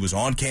 He was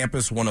on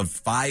campus, one of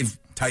 5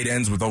 tight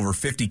ends with over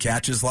 50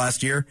 catches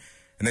last year.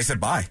 And they said,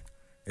 bye.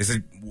 They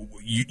said,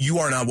 you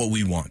are not what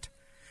we want.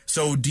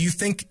 So do you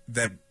think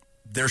that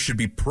there should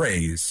be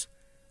praise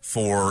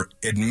for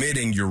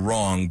admitting you're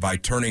wrong by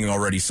turning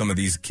already some of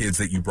these kids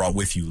that you brought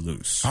with you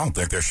loose? I don't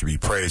think there should be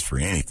praise for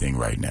anything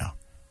right now,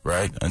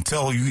 right?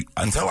 Until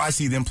I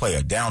see them play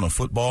a down of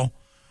football,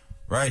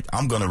 right,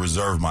 I'm going to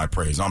reserve my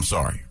praise. I'm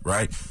sorry,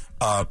 right?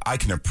 I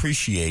can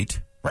appreciate,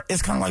 right?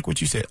 It's kind of like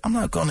what you said. I'm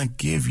not going to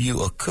give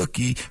you a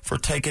cookie for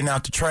taking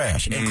out the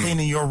trash and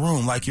cleaning your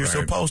room like you're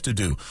supposed to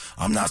do.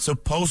 I'm not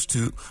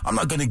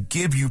going to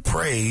give you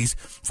praise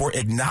for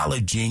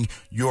acknowledging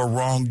your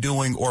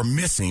wrongdoing or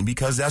missing,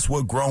 because that's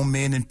what grown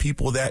men and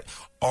people that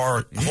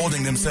are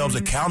holding themselves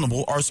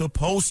accountable are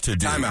supposed to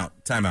do.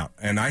 Time out.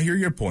 And I hear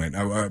your point.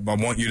 I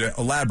want you to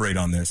elaborate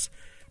on this.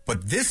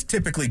 But this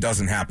typically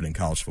doesn't happen in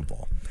college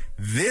football.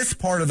 This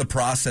part of the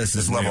process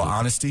is level of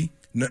honesty?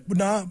 No,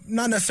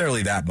 not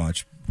necessarily that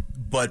much,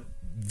 but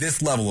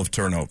this level of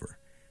turnover.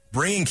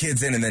 Bringing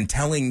kids in and then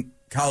telling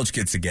college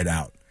kids to get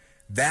out.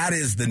 That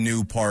is the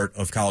new part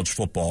of college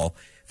football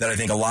that I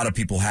think a lot of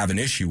people have an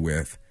issue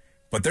with,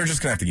 but they're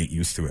just going to have to get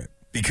used to it,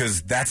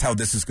 because that's how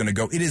this is going to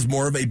go. It is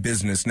more of a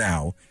business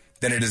now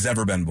than it has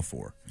ever been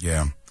before.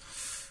 Yeah.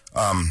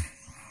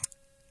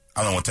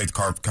 I don't want to take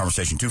the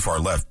conversation too far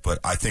left, but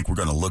I think we're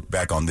going to look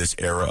back on this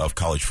era of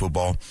college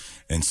football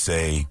and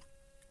say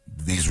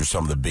these were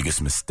some of the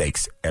biggest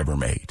mistakes ever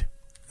made.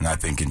 And I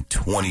think in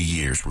 20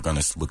 years, we're going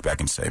to look back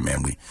and say,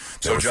 man,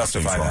 so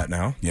justify that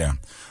now. Yeah.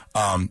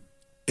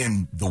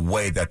 In the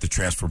way that the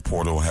transfer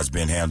portal has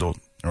been handled,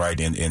 right?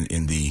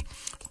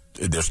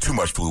 There's too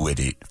much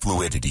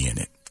fluidity in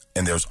it.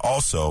 And there's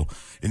also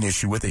an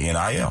issue with the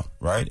NIL,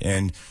 right?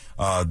 And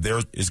there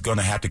is going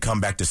to have to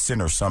come back to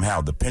center somehow.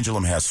 The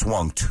pendulum has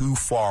swung too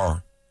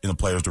far in the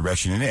player's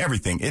direction, and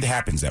everything, it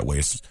happens that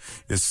way.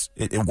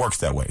 It works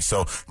that way.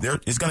 So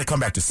it's going to come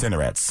back to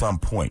center at some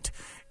point.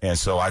 And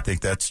so I think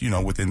that's,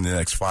 within the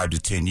next 5 to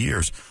 10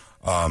 years.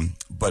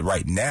 But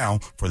right now,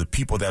 for the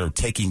people that are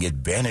taking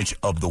advantage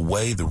of the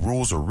way the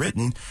rules are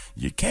written,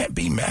 you can't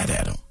be mad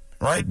at them,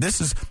 right? This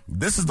is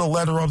the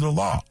letter of the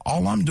law.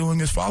 All I'm doing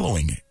is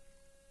following it.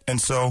 And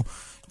so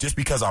just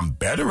because I'm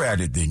better at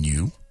it than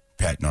you,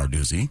 Pat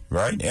Narduzzi,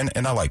 right?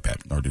 And I like Pat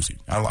Narduzzi.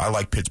 I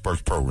like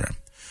Pittsburgh's program.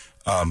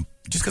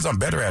 Just because I'm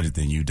better at it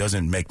than you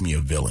doesn't make me a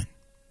villain.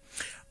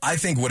 I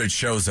think what it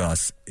shows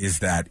us is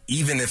that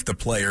even if the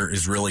player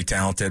is really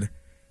talented,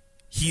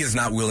 he is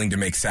not willing to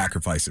make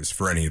sacrifices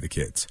for any of the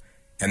kids.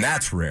 And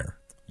that's rare.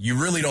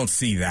 You really don't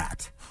see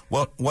that.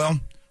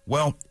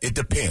 Well, it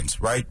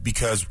depends, right?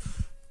 Because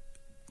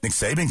Nick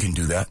Saban can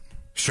do that.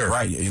 Sure.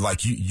 Right?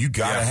 Like, you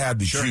got to have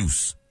the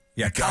juice.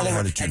 Yeah, at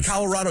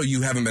Colorado,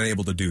 you haven't been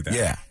able to do that.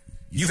 Yeah.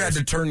 You've had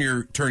to turn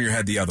your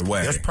head the other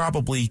way. There's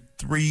probably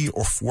 3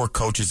 or 4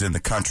 coaches in the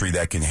country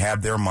that can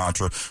have their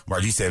mantra.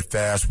 Right? He said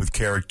fast with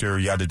character,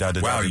 yada,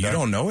 yada, wow, yada. You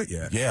don't know it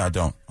yet. Yeah, I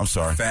don't. I'm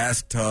sorry.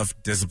 Fast, tough,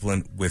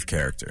 disciplined, with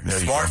character.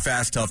 Smart,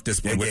 fast, tough,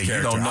 disciplined, with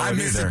character. You don't know I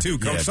missed it too,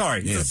 Coach.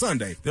 Sorry, it's a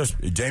Sunday. There's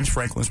James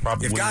Franklin's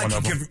probably one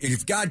of them.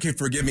 If God can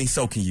forgive me,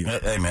 so can you.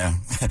 Hey, man.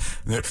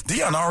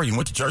 Dion already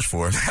went to church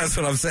for it. That's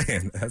what I'm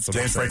saying.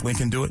 James Franklin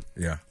can do it.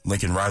 Yeah.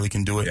 Lincoln Riley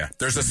can do it. Yeah.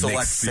 There's a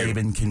select few. Nick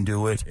Saban can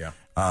do it. Yeah.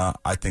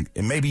 I think,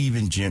 and maybe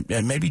even Jim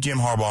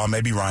Harbaugh,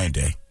 maybe Ryan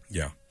Day.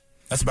 Yeah.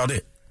 That's about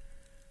it.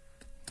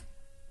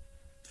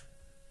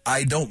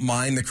 I don't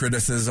mind the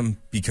criticism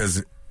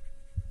because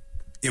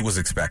it was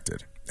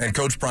expected. And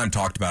Coach Prime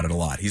talked about it a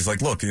lot. He's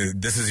like, look,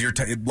 this is your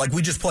like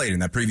we just played in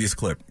that previous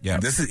clip. Yeah.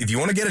 If you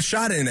want to get a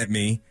shot in at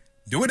me,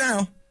 do it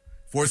now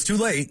before it's too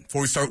late,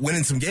 before we start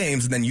winning some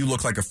games, and then you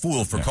look like a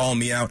fool for calling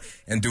me out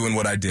and doing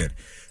what I did.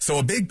 So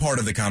a big part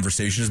of the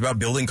conversation is about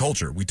building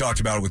culture. We talked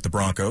about it with the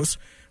Broncos.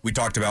 We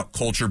talked about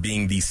culture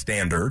being the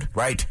standard.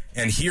 Right.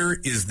 And here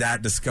is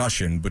that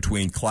discussion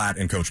between Klatt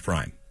and Coach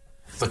Prime.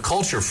 The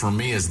culture for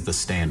me is the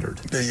standard.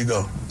 There you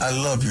go. I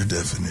love your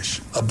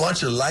definition. A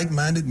bunch of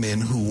like-minded men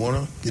who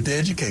want to get their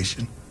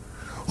education,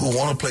 who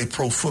want to play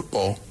pro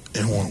football,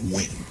 and want to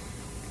win.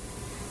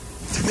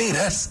 To me,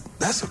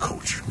 that's a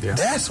culture. Yeah.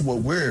 That's what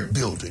we're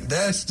building.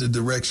 That's the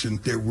direction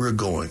that we're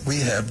going. We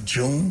have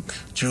June,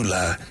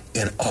 July,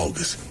 and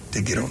August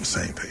to get on the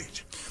same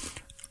page.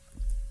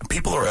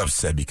 People are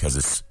upset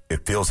because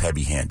it feels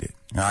heavy-handed.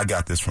 Now, I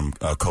got this from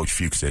Coach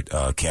Fuchs at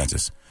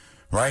Kansas,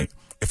 right?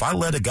 If I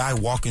let a guy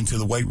walk into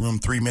the weight room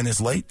 3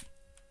 minutes late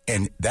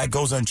and that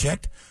goes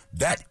unchecked,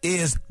 that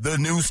is the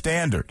new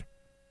standard,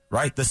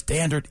 right? The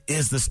standard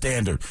is the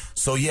standard.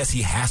 So, yes,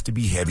 he has to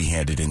be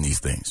heavy-handed in these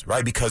things,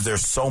 right? Because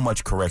there's so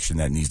much correction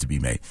that needs to be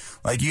made.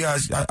 Like, you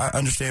guys, I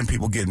understand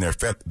people getting their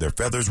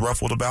feathers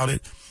ruffled about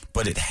it,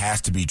 but it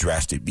has to be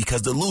drastic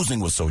because the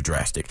losing was so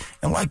drastic.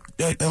 And like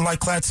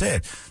Klatt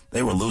said,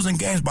 they were losing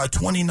games by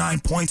 29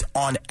 points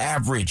on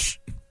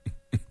average.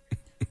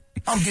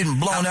 I'm getting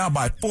blown out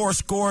by 4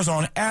 scores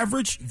on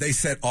average. They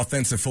set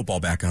offensive football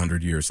back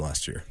 100 years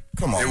last year.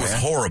 Come on, It was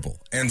man. horrible.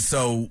 And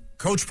so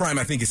Coach Prime,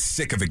 I think, is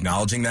sick of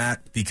acknowledging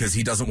that because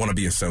he doesn't want to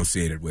be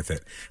associated with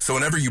it. So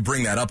whenever you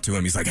bring that up to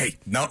him, he's like, hey,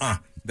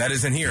 that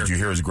isn't here. Did you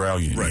hear his growl?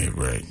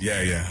 Right.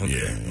 Yeah. Okay.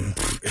 Yeah.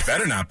 It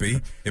better not be.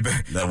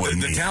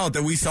 The talent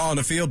that we saw on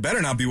the field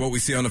better not be what we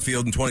see on the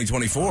field in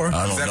 2024.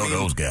 I don't know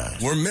those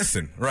guys. We're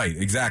missing. Right,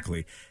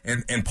 exactly.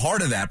 And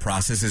part of that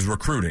process is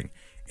recruiting.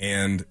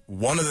 And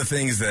one of the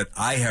things that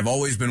I have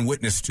always been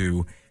witness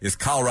to is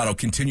Colorado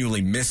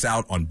continually miss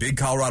out on big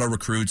Colorado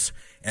recruits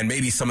and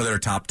maybe some of their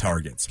top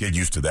targets. Get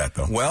used to that,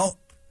 though. Well,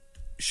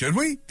 should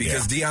we?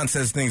 Because Deion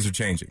says things are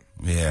changing.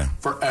 Yeah.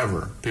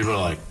 Forever, people are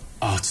like,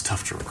 oh, it's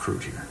tough to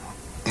recruit here.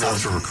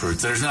 Tough to recruit.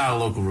 There's not a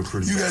local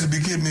recruit. You got to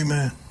be kidding me,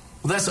 man.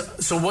 Well,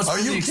 so what's Are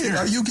been you the kidding?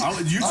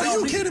 experience? Are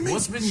you kidding me?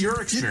 What's been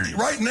your experience?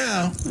 Right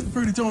now,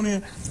 Pretty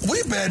Tony,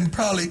 we're batting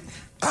probably,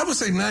 I would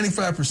say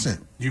 95%.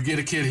 You get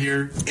a kid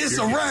here. It's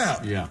a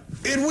wrap. Yeah.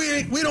 And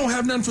we don't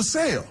have nothing for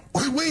sale.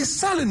 We ain't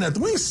selling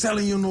nothing. We ain't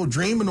selling you no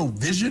dream or no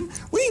vision.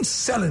 We ain't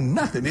selling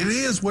nothing. It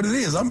is what it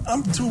is.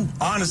 I'm too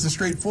honest and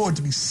straightforward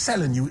to be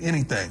selling you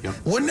anything. Yep.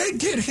 When they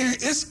get here,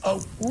 it's a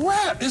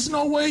wrap. There's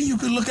no way you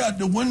can look out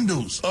the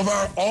windows of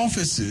our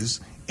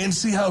offices and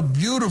see how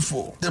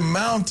beautiful the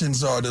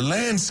mountains are, the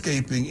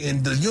landscaping,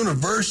 and the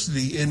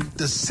university, and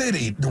the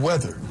city, the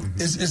weather.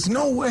 It's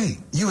no way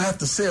you have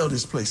to sell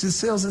this place. It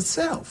sells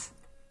itself.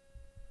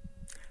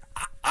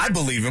 I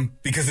believe him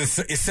because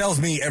it sells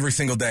me every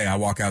single day I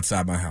walk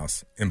outside my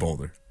house in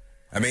Boulder.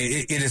 I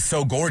mean, it is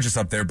so gorgeous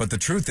up there, but the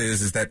truth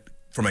is that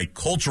from a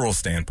cultural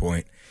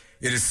standpoint,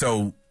 it is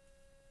so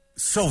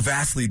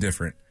vastly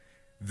different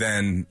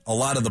than a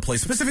lot of the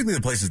places, specifically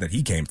the places that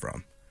he came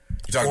from.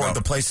 You talk about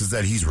the places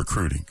that he's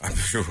recruiting.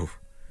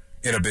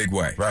 In a big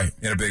way. Right.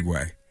 In a big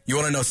way. You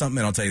want to know something?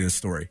 And I'll tell you this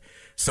story.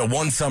 So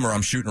one summer,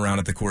 I'm shooting around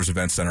at the Coors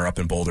Event Center up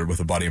in Boulder with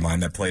a buddy of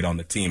mine that played on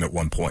the team at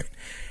one point.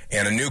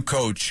 And a new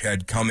coach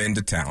had come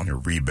into town. You're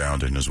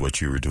rebounding is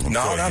what you were doing.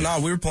 No.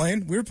 We were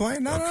playing.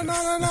 No.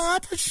 I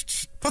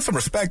put some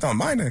respect on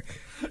my name.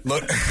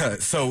 Look,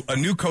 so a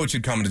new coach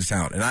had come into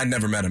town, and I'd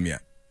never met him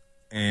yet.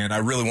 And I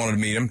really wanted to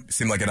meet him.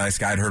 Seemed like a nice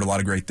guy. I'd heard a lot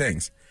of great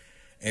things.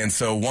 And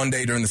so one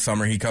day during the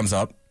summer, he comes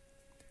up,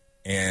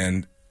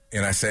 and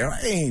I say,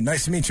 hey,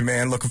 nice to meet you,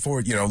 man. Looking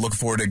forward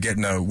to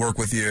getting to work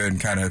with you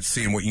and kind of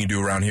seeing what you can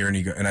do around here.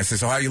 And I say,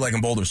 so how are you liking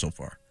Boulder so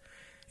far?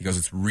 He goes,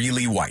 it's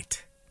really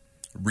white.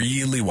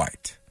 Really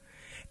white.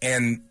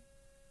 And,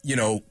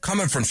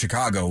 coming from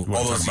Chicago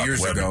all those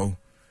years ago.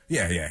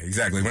 Yeah,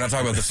 exactly. We're not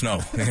talking about the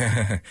snow.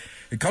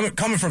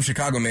 Coming from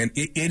Chicago, man,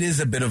 it is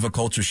a bit of a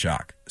culture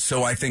shock.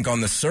 So I think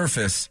on the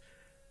surface,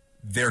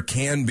 there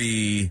can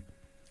be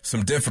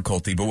some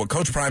difficulty. But what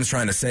Coach Prime's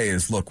trying to say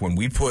is, look, when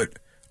we put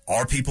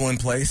our people in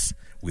place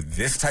with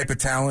this type of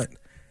talent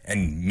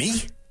and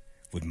me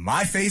with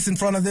my face in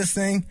front of this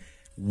thing,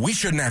 we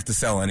shouldn't have to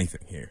sell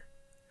anything here.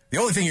 The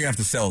only thing you have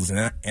to sell is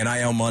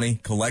NIL money,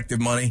 collective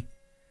money.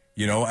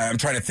 I'm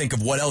trying to think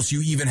of what else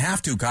you even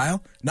have to,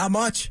 Kyle. Not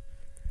much.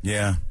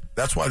 Yeah,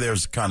 that's why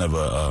there's kind of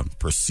a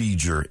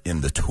procedure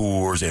in the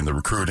tours and the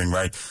recruiting,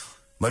 right?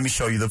 Let me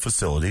show you the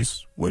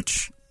facilities,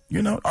 which,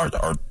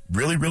 are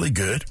really, really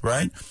good,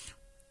 right?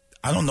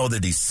 I don't know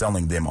that he's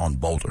selling them on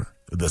Boulder,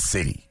 the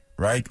city,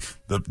 right?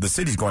 The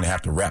city's going to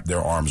have to wrap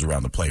their arms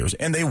around the players,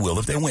 and they will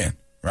if they win,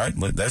 right?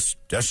 That's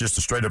just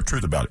the straight-up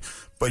truth about it.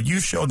 But you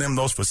show them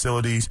those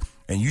facilities,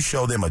 and you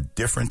show them a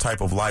different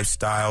type of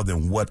lifestyle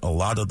than what a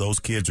lot of those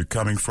kids are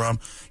coming from,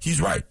 he's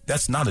right.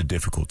 That's not a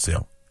difficult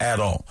sell at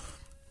all.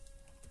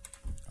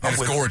 And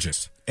it's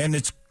gorgeous. And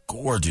it's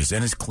gorgeous,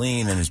 and it's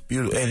clean, and it's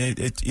beautiful,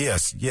 and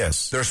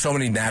yes. There are so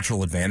many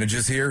natural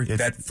advantages here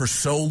that for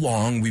so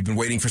long we've been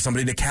waiting for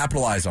somebody to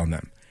capitalize on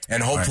them.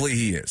 And hopefully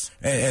he is.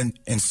 And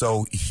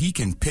so he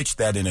can pitch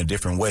that in a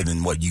different way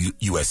than what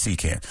USC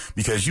can.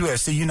 Because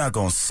USC, you're not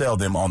going to sell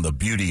them on the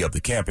beauty of the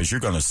campus.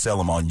 You're going to sell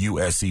them on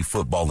USC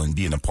football and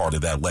being a part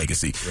of that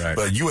legacy. Right.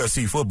 But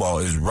USC football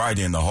is right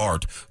in the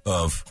heart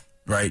of,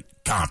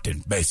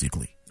 Compton,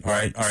 basically. All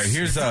right.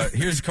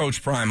 Here's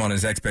Coach Prime on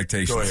his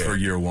expectations for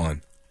year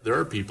one. There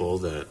are people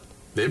that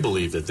they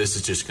believe that this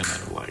is just going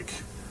to,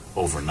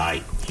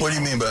 overnight. What do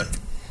you mean by it?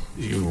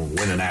 You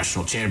win a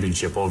national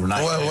championship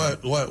overnight.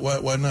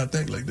 Why not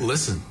think like that?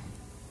 Listen,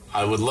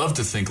 I would love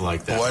to think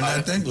like that. Why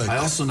not think like that?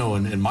 I also know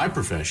in my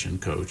profession,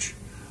 Coach,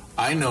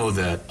 I know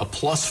that a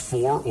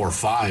 +4 or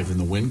 5 in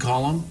the win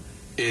column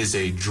is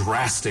a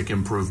drastic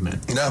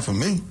improvement. Not for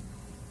me.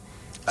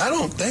 I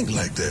don't think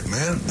like that,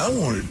 man. I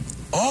want it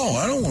all.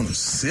 I don't want to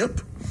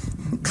sip.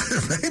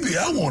 Maybe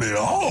I want it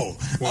all.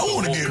 I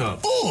want to get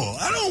full.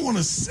 I don't want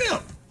to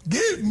sip.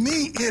 Give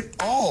me it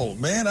all,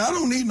 man. I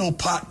don't need no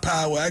pot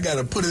pie where I got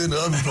to put it in the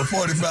oven for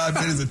 45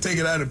 minutes and take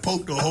it out and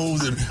poke the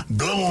holes and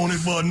blow on it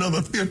for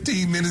another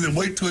 15 minutes and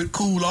wait till it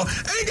cool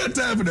off. I ain't got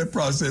time for that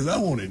process. I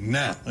want it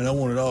now, and I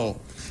want it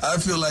all. I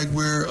feel like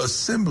we're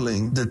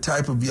assembling the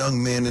type of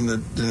young men in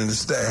the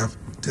staff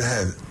to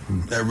have it.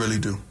 I really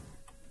do.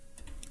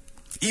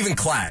 Even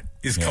Klatt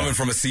is coming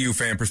from a CU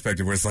fan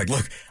perspective where it's like,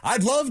 look,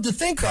 I'd love to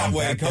think that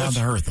way, Coach. Down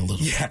to earth a little.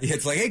 Yeah,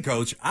 it's like, hey,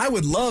 Coach, I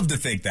would love to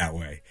think that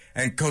way.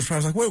 And Coach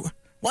Prime's like, wait,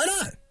 why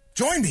not?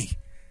 Join me.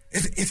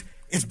 It's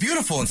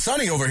beautiful and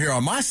sunny over here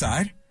on my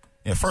side.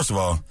 Yeah, first of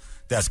all,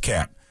 that's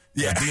cap.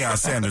 Yeah, Deion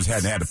Sanders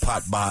hadn't had a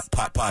pot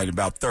pie in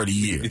about 30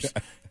 years.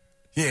 Yeah.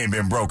 He ain't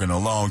been broke in a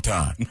long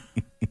time.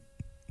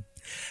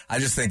 I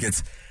think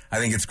it's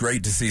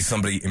great to see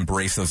somebody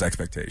embrace those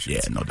expectations.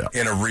 Yeah, no doubt.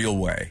 In a real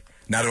way.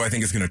 Now, do I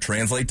think it's going to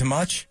translate to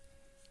much?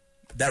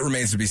 That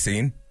remains to be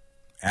seen.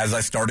 As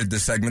I started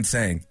this segment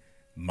saying,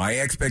 my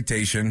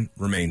expectation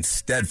remains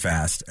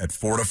steadfast at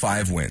 4 to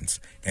 5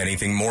 wins.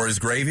 Anything more is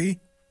gravy.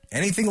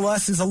 Anything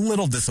less is a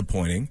little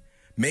disappointing.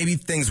 Maybe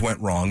things went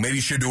wrong. Maybe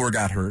Shedeur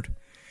got hurt.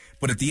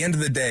 But at the end of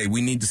the day,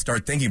 we need to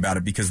start thinking about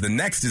it because the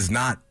next is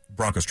not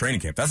Broncos training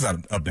camp. That's not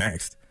up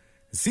next.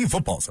 CU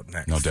football's up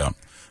next. No doubt.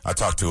 I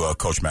talked to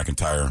Coach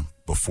McIntyre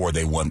before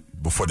the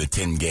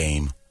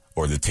 10-game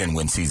or the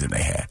 10-win season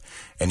they had.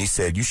 And he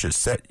said, you should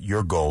set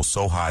your goal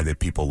so high that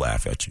people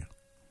laugh at you.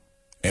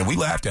 And we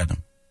laughed at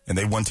him. And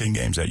they won 10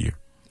 games that year.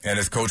 And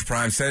as Coach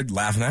Prime said,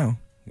 laugh now.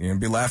 You're going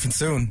to be laughing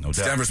soon. No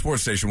doubt. Denver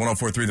Sports Station,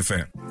 104.3 The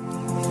Fan.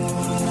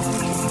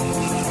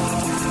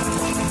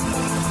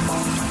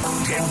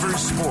 Denver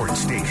Sports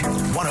Station,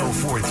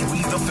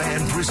 104.3 The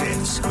Fan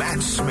presents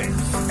Matt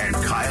Smith and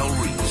Kyle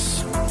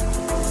Reese.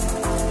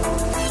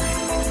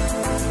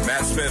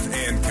 Matt Smith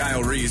and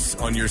Kyle Reese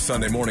on your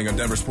Sunday morning on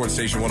Denver Sports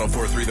Station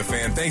 104.3 The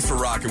Fan. Thanks for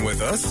rocking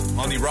with us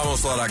on the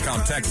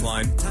RamosLaw.com text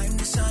line.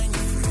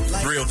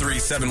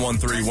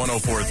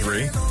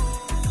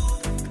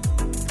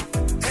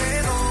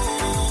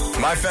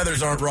 303-713-1043. My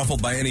feathers aren't ruffled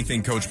by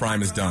anything Coach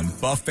Prime has done.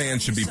 Buff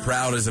fans should be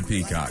proud as a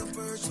peacock.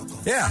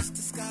 Yeah.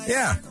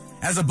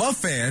 As a Buff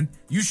fan,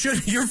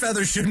 your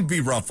feathers shouldn't be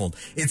ruffled.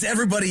 It's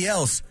everybody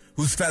else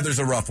whose feathers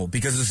are ruffled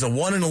because it's a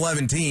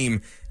 1-11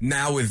 team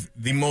now with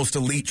the most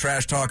elite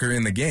trash talker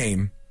in the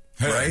game,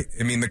 right?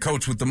 I mean, the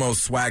coach with the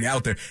most swag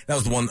out there. That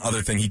was the one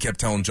other thing he kept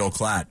telling Joe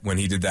Klatt when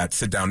he did that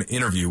sit-down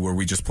interview where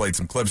we just played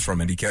some clips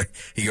from it.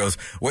 He goes,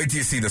 wait till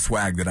you see the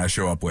swag that I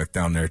show up with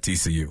down there at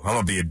TCU. I'm going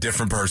to be a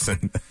different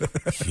person.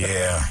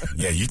 Yeah,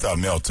 you thought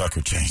Mel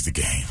Tucker changed the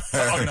game.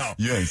 Oh, no.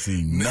 You ain't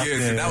seen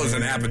nothing. Yeah, that was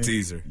an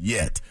appetizer.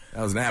 Yet.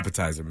 That was an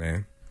appetizer,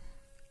 man.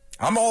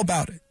 I'm all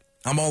about it.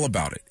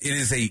 It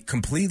is a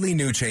completely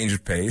new change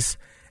of pace,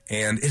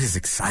 and it is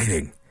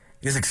exciting.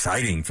 It is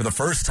exciting. For the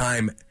first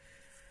time,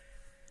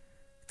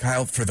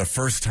 Kyle,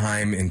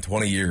 in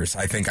 20 years,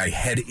 I think I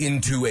head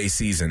into a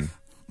season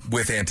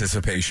with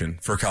anticipation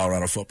for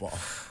Colorado football.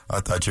 I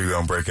thought you were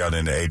going to break out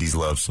into 80s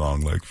love song,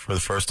 like, for the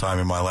first time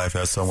in my life,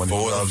 as someone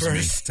who loves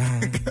me.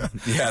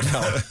 Yeah,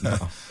 no.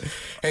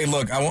 Hey,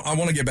 look, I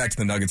want to get back to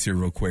the Nuggets here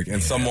real quick.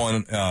 And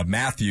someone,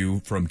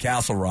 Matthew from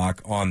Castle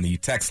Rock on the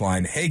text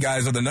line, hey,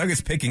 guys, are the Nuggets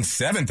picking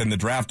 7th in the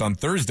draft on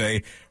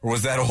Thursday, or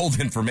was that old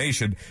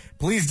information?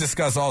 Please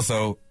discuss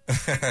also.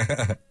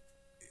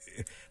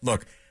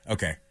 Look,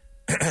 okay.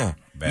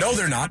 No,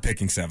 they're not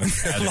picking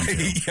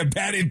 7th.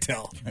 Bad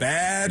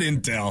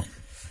intel.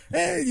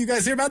 Hey, you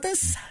guys hear about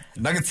this?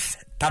 Nuggets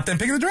top 10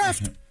 pick of the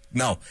draft.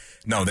 No,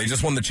 they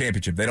just won the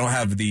championship. They don't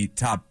have the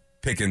top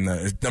pick in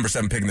the number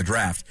 7 pick in the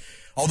draft.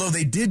 Although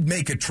they did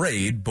make a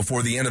trade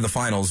before the end of the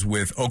finals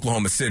with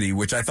Oklahoma City,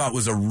 which I thought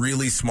was a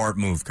really smart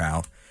move,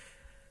 Kyle.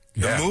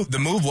 The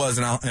move was,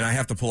 and I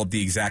have to pull up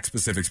the exact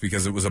specifics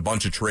because it was a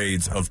bunch of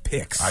trades of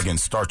picks. I can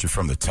start you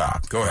from the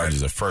top. Go ahead.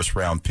 There's a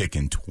first-round pick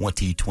in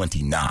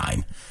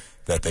 2029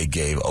 that they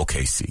gave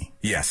OKC.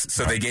 Yes,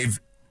 so they gave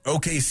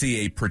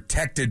OKC a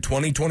protected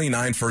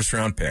 2029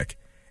 first-round pick,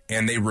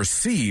 and they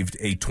received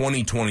a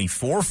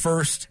 2024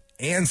 first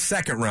and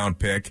second-round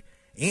pick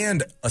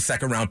and a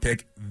second-round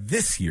pick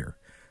this year.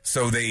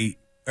 So they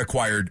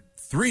acquired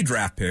 3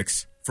 draft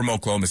picks from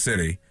Oklahoma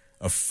City,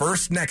 a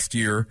first next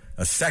year,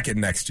 a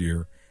second next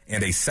year,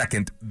 and a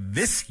second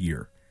this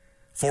year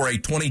for a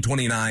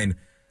 2029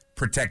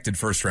 protected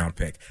first-round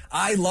pick.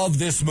 I love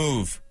this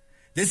move.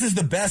 This is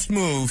the best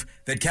move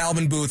that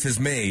Calvin Booth has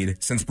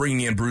made since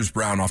bringing in Bruce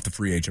Brown off the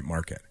free agent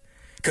market,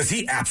 because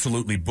he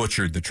absolutely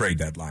butchered the trade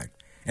deadline.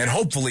 And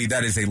hopefully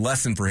that is a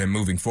lesson for him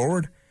moving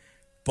forward.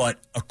 But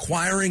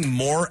acquiring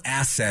more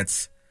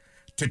assets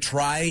to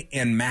try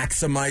and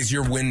maximize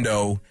your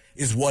window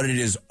is what it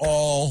is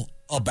all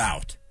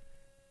about.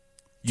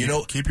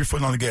 Keep your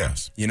foot on the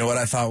gas. You know what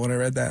I thought when I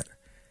read that?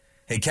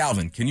 Hey,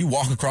 Calvin, can you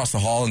walk across the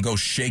hall and go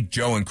shake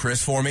Joe and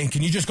Chris for me?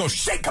 Can you just go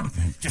shake them?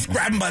 Just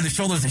grab them by the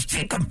shoulders and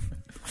shake them.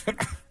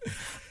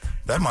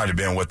 That might have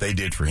been what they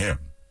did for him.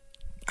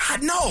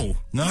 No,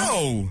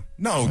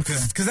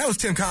 because that was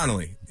Tim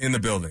Connolly in the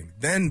building.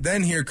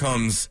 Then here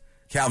comes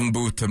Calvin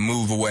Booth to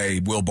move away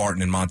Will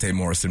Barton and Monte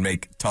Morris and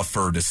make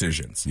tougher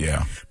decisions.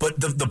 Yeah. But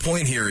the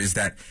point here is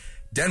that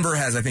Denver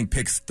has, I think,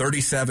 picks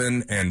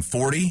 37 and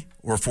 40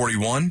 or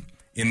 41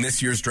 in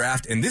this year's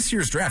draft. And this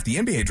year's draft, the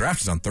NBA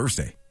draft is on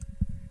Thursday.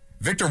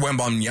 Victor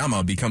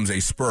Wembanyama becomes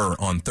a Spur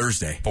on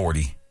Thursday.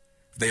 40.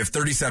 They have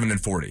 37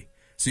 and 40.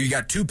 So you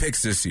got 2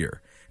 picks this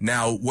year.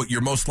 Now, what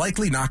you're most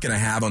likely not going to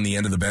have on the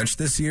end of the bench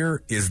this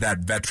year is that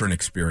veteran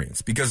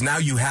experience, because now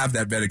you have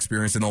that vet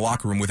experience in the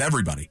locker room with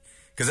everybody,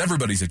 because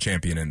everybody's a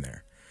champion in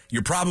there.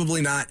 You're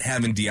probably not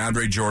having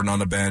DeAndre Jordan on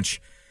the bench.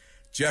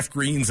 Jeff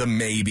Green's a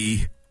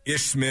maybe.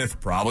 Ish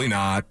Smith, probably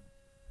not.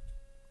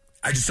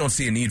 I just don't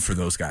see a need for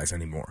those guys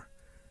anymore.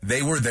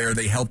 They were there.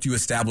 They helped you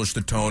establish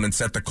the tone and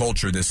set the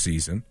culture this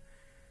season.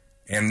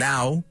 And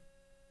now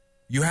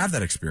you have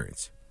that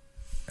experience.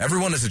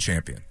 Everyone is a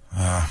champion.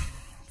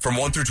 From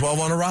 1 through 12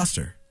 on a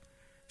roster.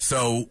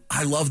 So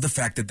I love the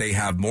fact that they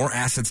have more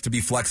assets to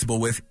be flexible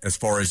with as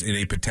far as in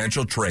a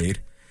potential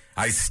trade.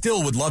 I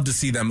still would love to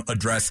see them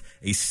address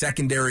a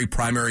secondary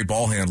primary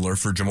ball handler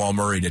for Jamal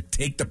Murray to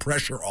take the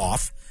pressure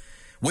off,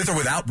 with or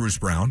without Bruce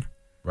Brown.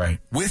 Right.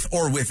 With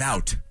or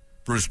without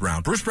Bruce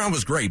Brown. Bruce Brown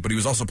was great, but he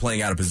was also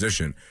playing out of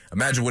position.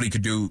 Imagine what he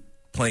could do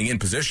playing in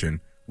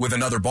position with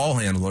another ball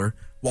handler,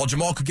 while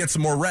Jamal could get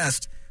some more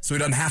rest so he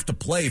doesn't have to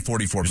play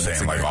 44 minutes.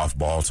 Saying like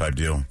off-ball type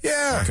deal?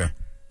 Yeah. Okay.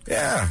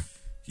 Yeah.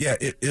 Yeah,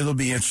 it'll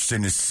be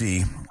interesting to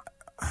see.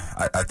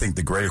 I think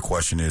the greater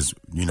question is,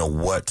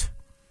 what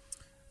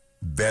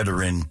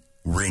veteran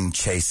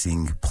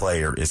ring-chasing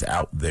player is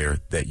out there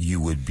that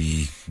you would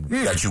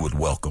that you would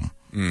welcome?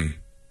 It's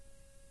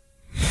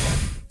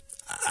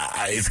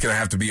going to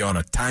have to be on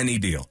a tiny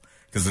deal,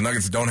 because the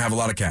Nuggets don't have a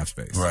lot of cap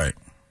space. Right.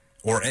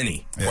 Or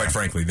any, quite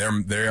frankly.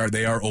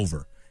 They are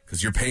over,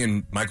 because you're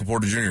paying Michael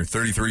Porter Jr.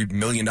 $33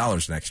 million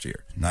next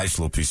year. Nice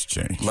little piece of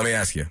change. Let me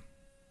ask you.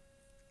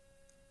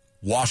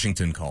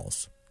 Washington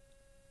calls.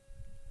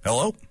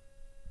 Hello?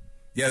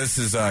 Yeah, this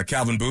is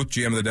Calvin Booth,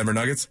 GM of the Denver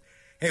Nuggets.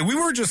 Hey, we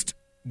were just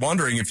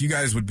wondering if you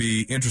guys would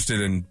be interested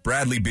in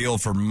Bradley Beal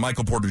for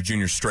Michael Porter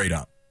Jr. straight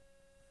up.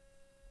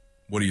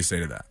 What do you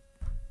say to that?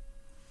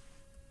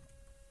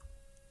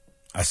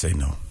 I say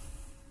no.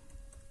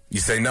 You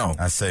say no?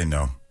 I say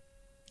no.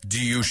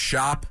 Do you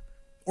shop,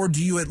 or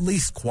do you at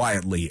least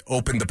quietly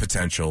open the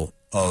potential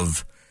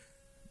of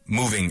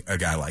moving a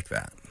guy like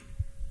that?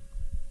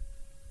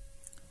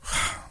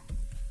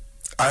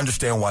 I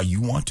understand why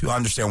you want to. I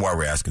understand why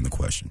we're asking the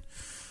question.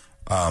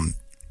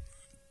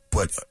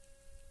 But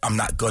I'm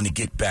not going to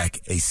get back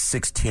a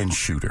 6'10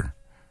 shooter,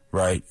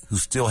 right, who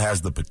still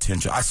has the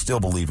potential. I still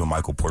believe in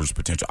Michael Porter's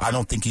potential. I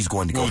don't think he's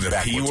going to go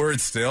backwards. The P word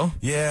still?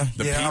 Yeah.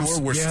 The P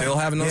word, we're still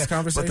having those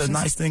conversations? But the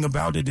nice thing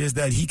about it is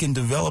that he can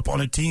develop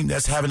on a team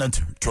that's having a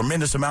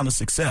tremendous amount of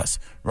success,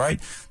 right?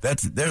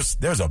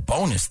 There's a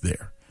bonus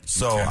there.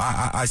 So okay.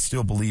 I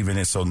still believe in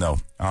it. So, no,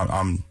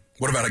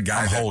 What about a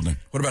guy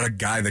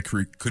that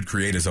could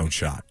create his own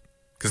shot?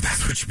 Because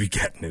that's what you'd be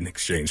getting in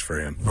exchange for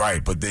him.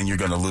 Right, but then you're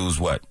going to lose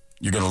what?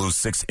 You're going to lose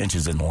 6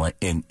 inches in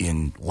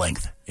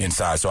length, in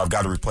size. So I've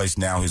got to replace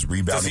now his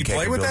rebounding capability. Does he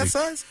play with that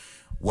size?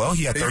 Well,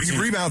 he had 13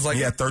 rebounds.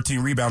 He had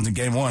 13 rebounds in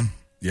Game 1.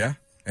 Yeah,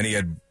 and he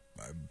had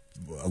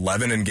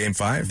 11 in Game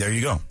 5. There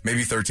you go.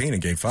 Maybe 13 in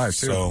Game 5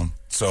 too.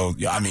 So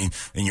yeah, I mean,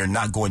 and you're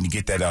not going to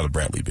get that out of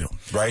Bradley Beal,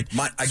 right?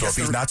 I guess if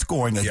he's not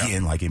scoring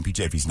again, like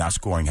MPJ, if he's not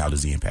scoring, how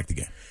does he impact the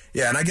game?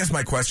 Yeah, and I guess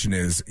my question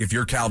is, if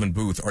you're Calvin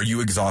Booth, are you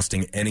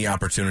exhausting any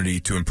opportunity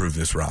to improve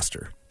this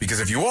roster? Because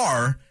if you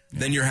are,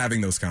 then you're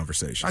having those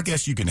conversations. I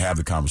guess you can have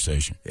the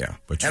conversation. Yeah.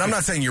 And I'm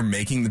not saying you're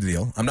making the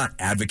deal. I'm not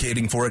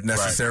advocating for it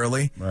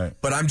necessarily. Right.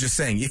 But I'm just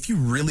saying, if you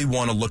really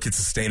want to look at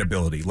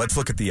sustainability, let's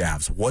look at the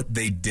Avs. What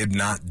they did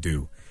not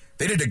do.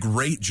 They did a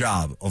great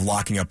job of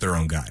locking up their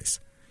own guys.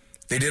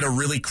 They did a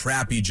really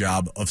crappy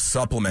job of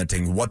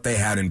supplementing what they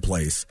had in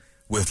place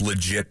with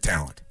legit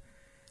talent.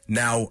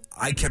 Now,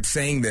 I kept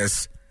saying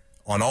this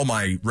on all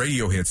my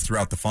radio hits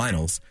throughout the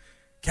finals.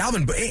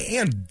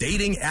 And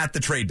dating at the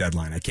trade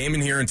deadline. I came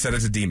in here and said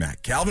it to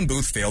DMAC. Calvin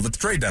Booth failed at the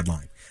trade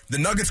deadline. The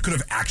Nuggets could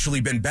have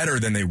actually been better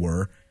than they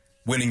were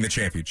winning the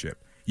championship.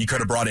 You could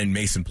have brought in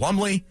Mason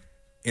Plumlee.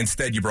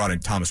 Instead, you brought in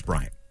Thomas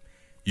Bryant.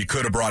 You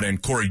could have brought in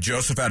Corey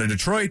Joseph out of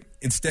Detroit.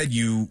 Instead,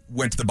 you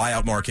went to the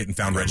buyout market and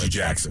found Reggie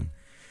Jackson.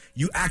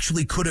 You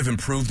actually could have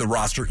improved the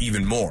roster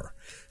even more.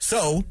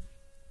 So,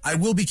 I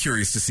will be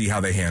curious to see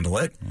how they handle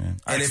it. Yeah,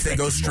 and if they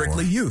go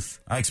strictly youth.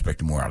 I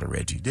expected more out of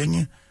Reggie, didn't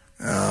you?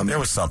 There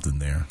was something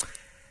there.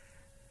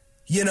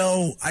 You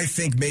know, I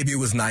think maybe it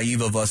was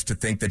naive of us to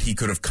think that he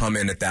could have come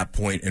in at that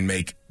point and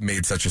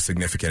made such a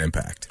significant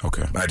impact.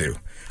 Okay. I do.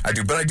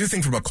 But I do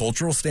think from a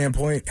cultural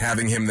standpoint,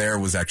 having him there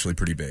was actually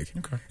pretty big.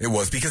 Okay. It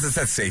was, because it's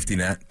that safety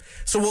net.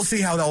 So we'll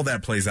see how all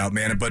that plays out,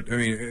 man. But, I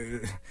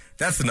mean,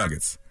 that's the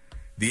Nuggets.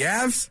 The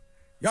Avs,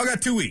 y'all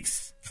got 2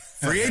 weeks.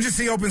 Free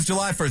agency opens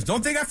July 1st.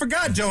 Don't think I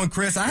forgot, Joe and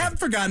Chris. I haven't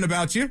forgotten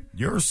about you.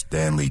 Your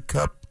Stanley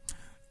Cup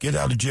get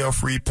out of jail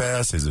free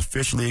pass has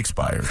officially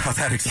expired. Oh,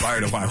 that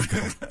expired a while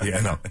ago. Yeah,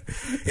 no.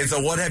 And so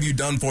what have you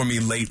done for me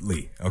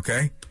lately,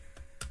 okay?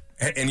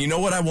 And you know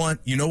what I want?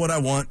 You know what I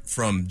want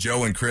from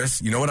Joe and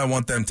Chris? You know what I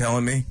want them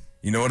telling me?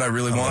 You know what I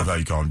really want? I love how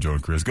you call them Joe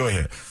and Chris. Go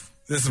ahead.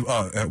 This is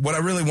what I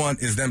really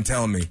want is them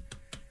telling me,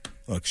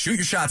 look, shoot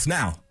your shots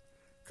now.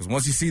 Because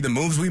once you see the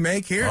moves we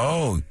make here,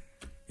 you're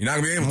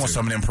not going to be able to. Want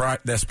some of them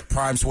that's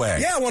prime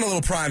swag. Yeah, I want a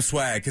little prime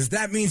swag, because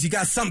that means you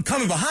got something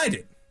coming behind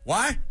it.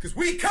 Why? Because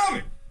we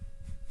coming.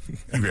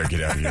 You better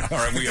get out of here. All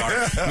right, we are.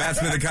 Matt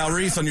Smith and Kyle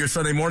Reese on your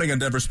Sunday morning on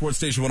Denver Sports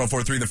Station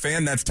 104.3 The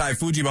Fan. That's Ty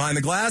Fuji behind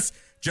the glass.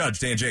 Judge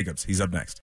Dan Jacobs. He's up next.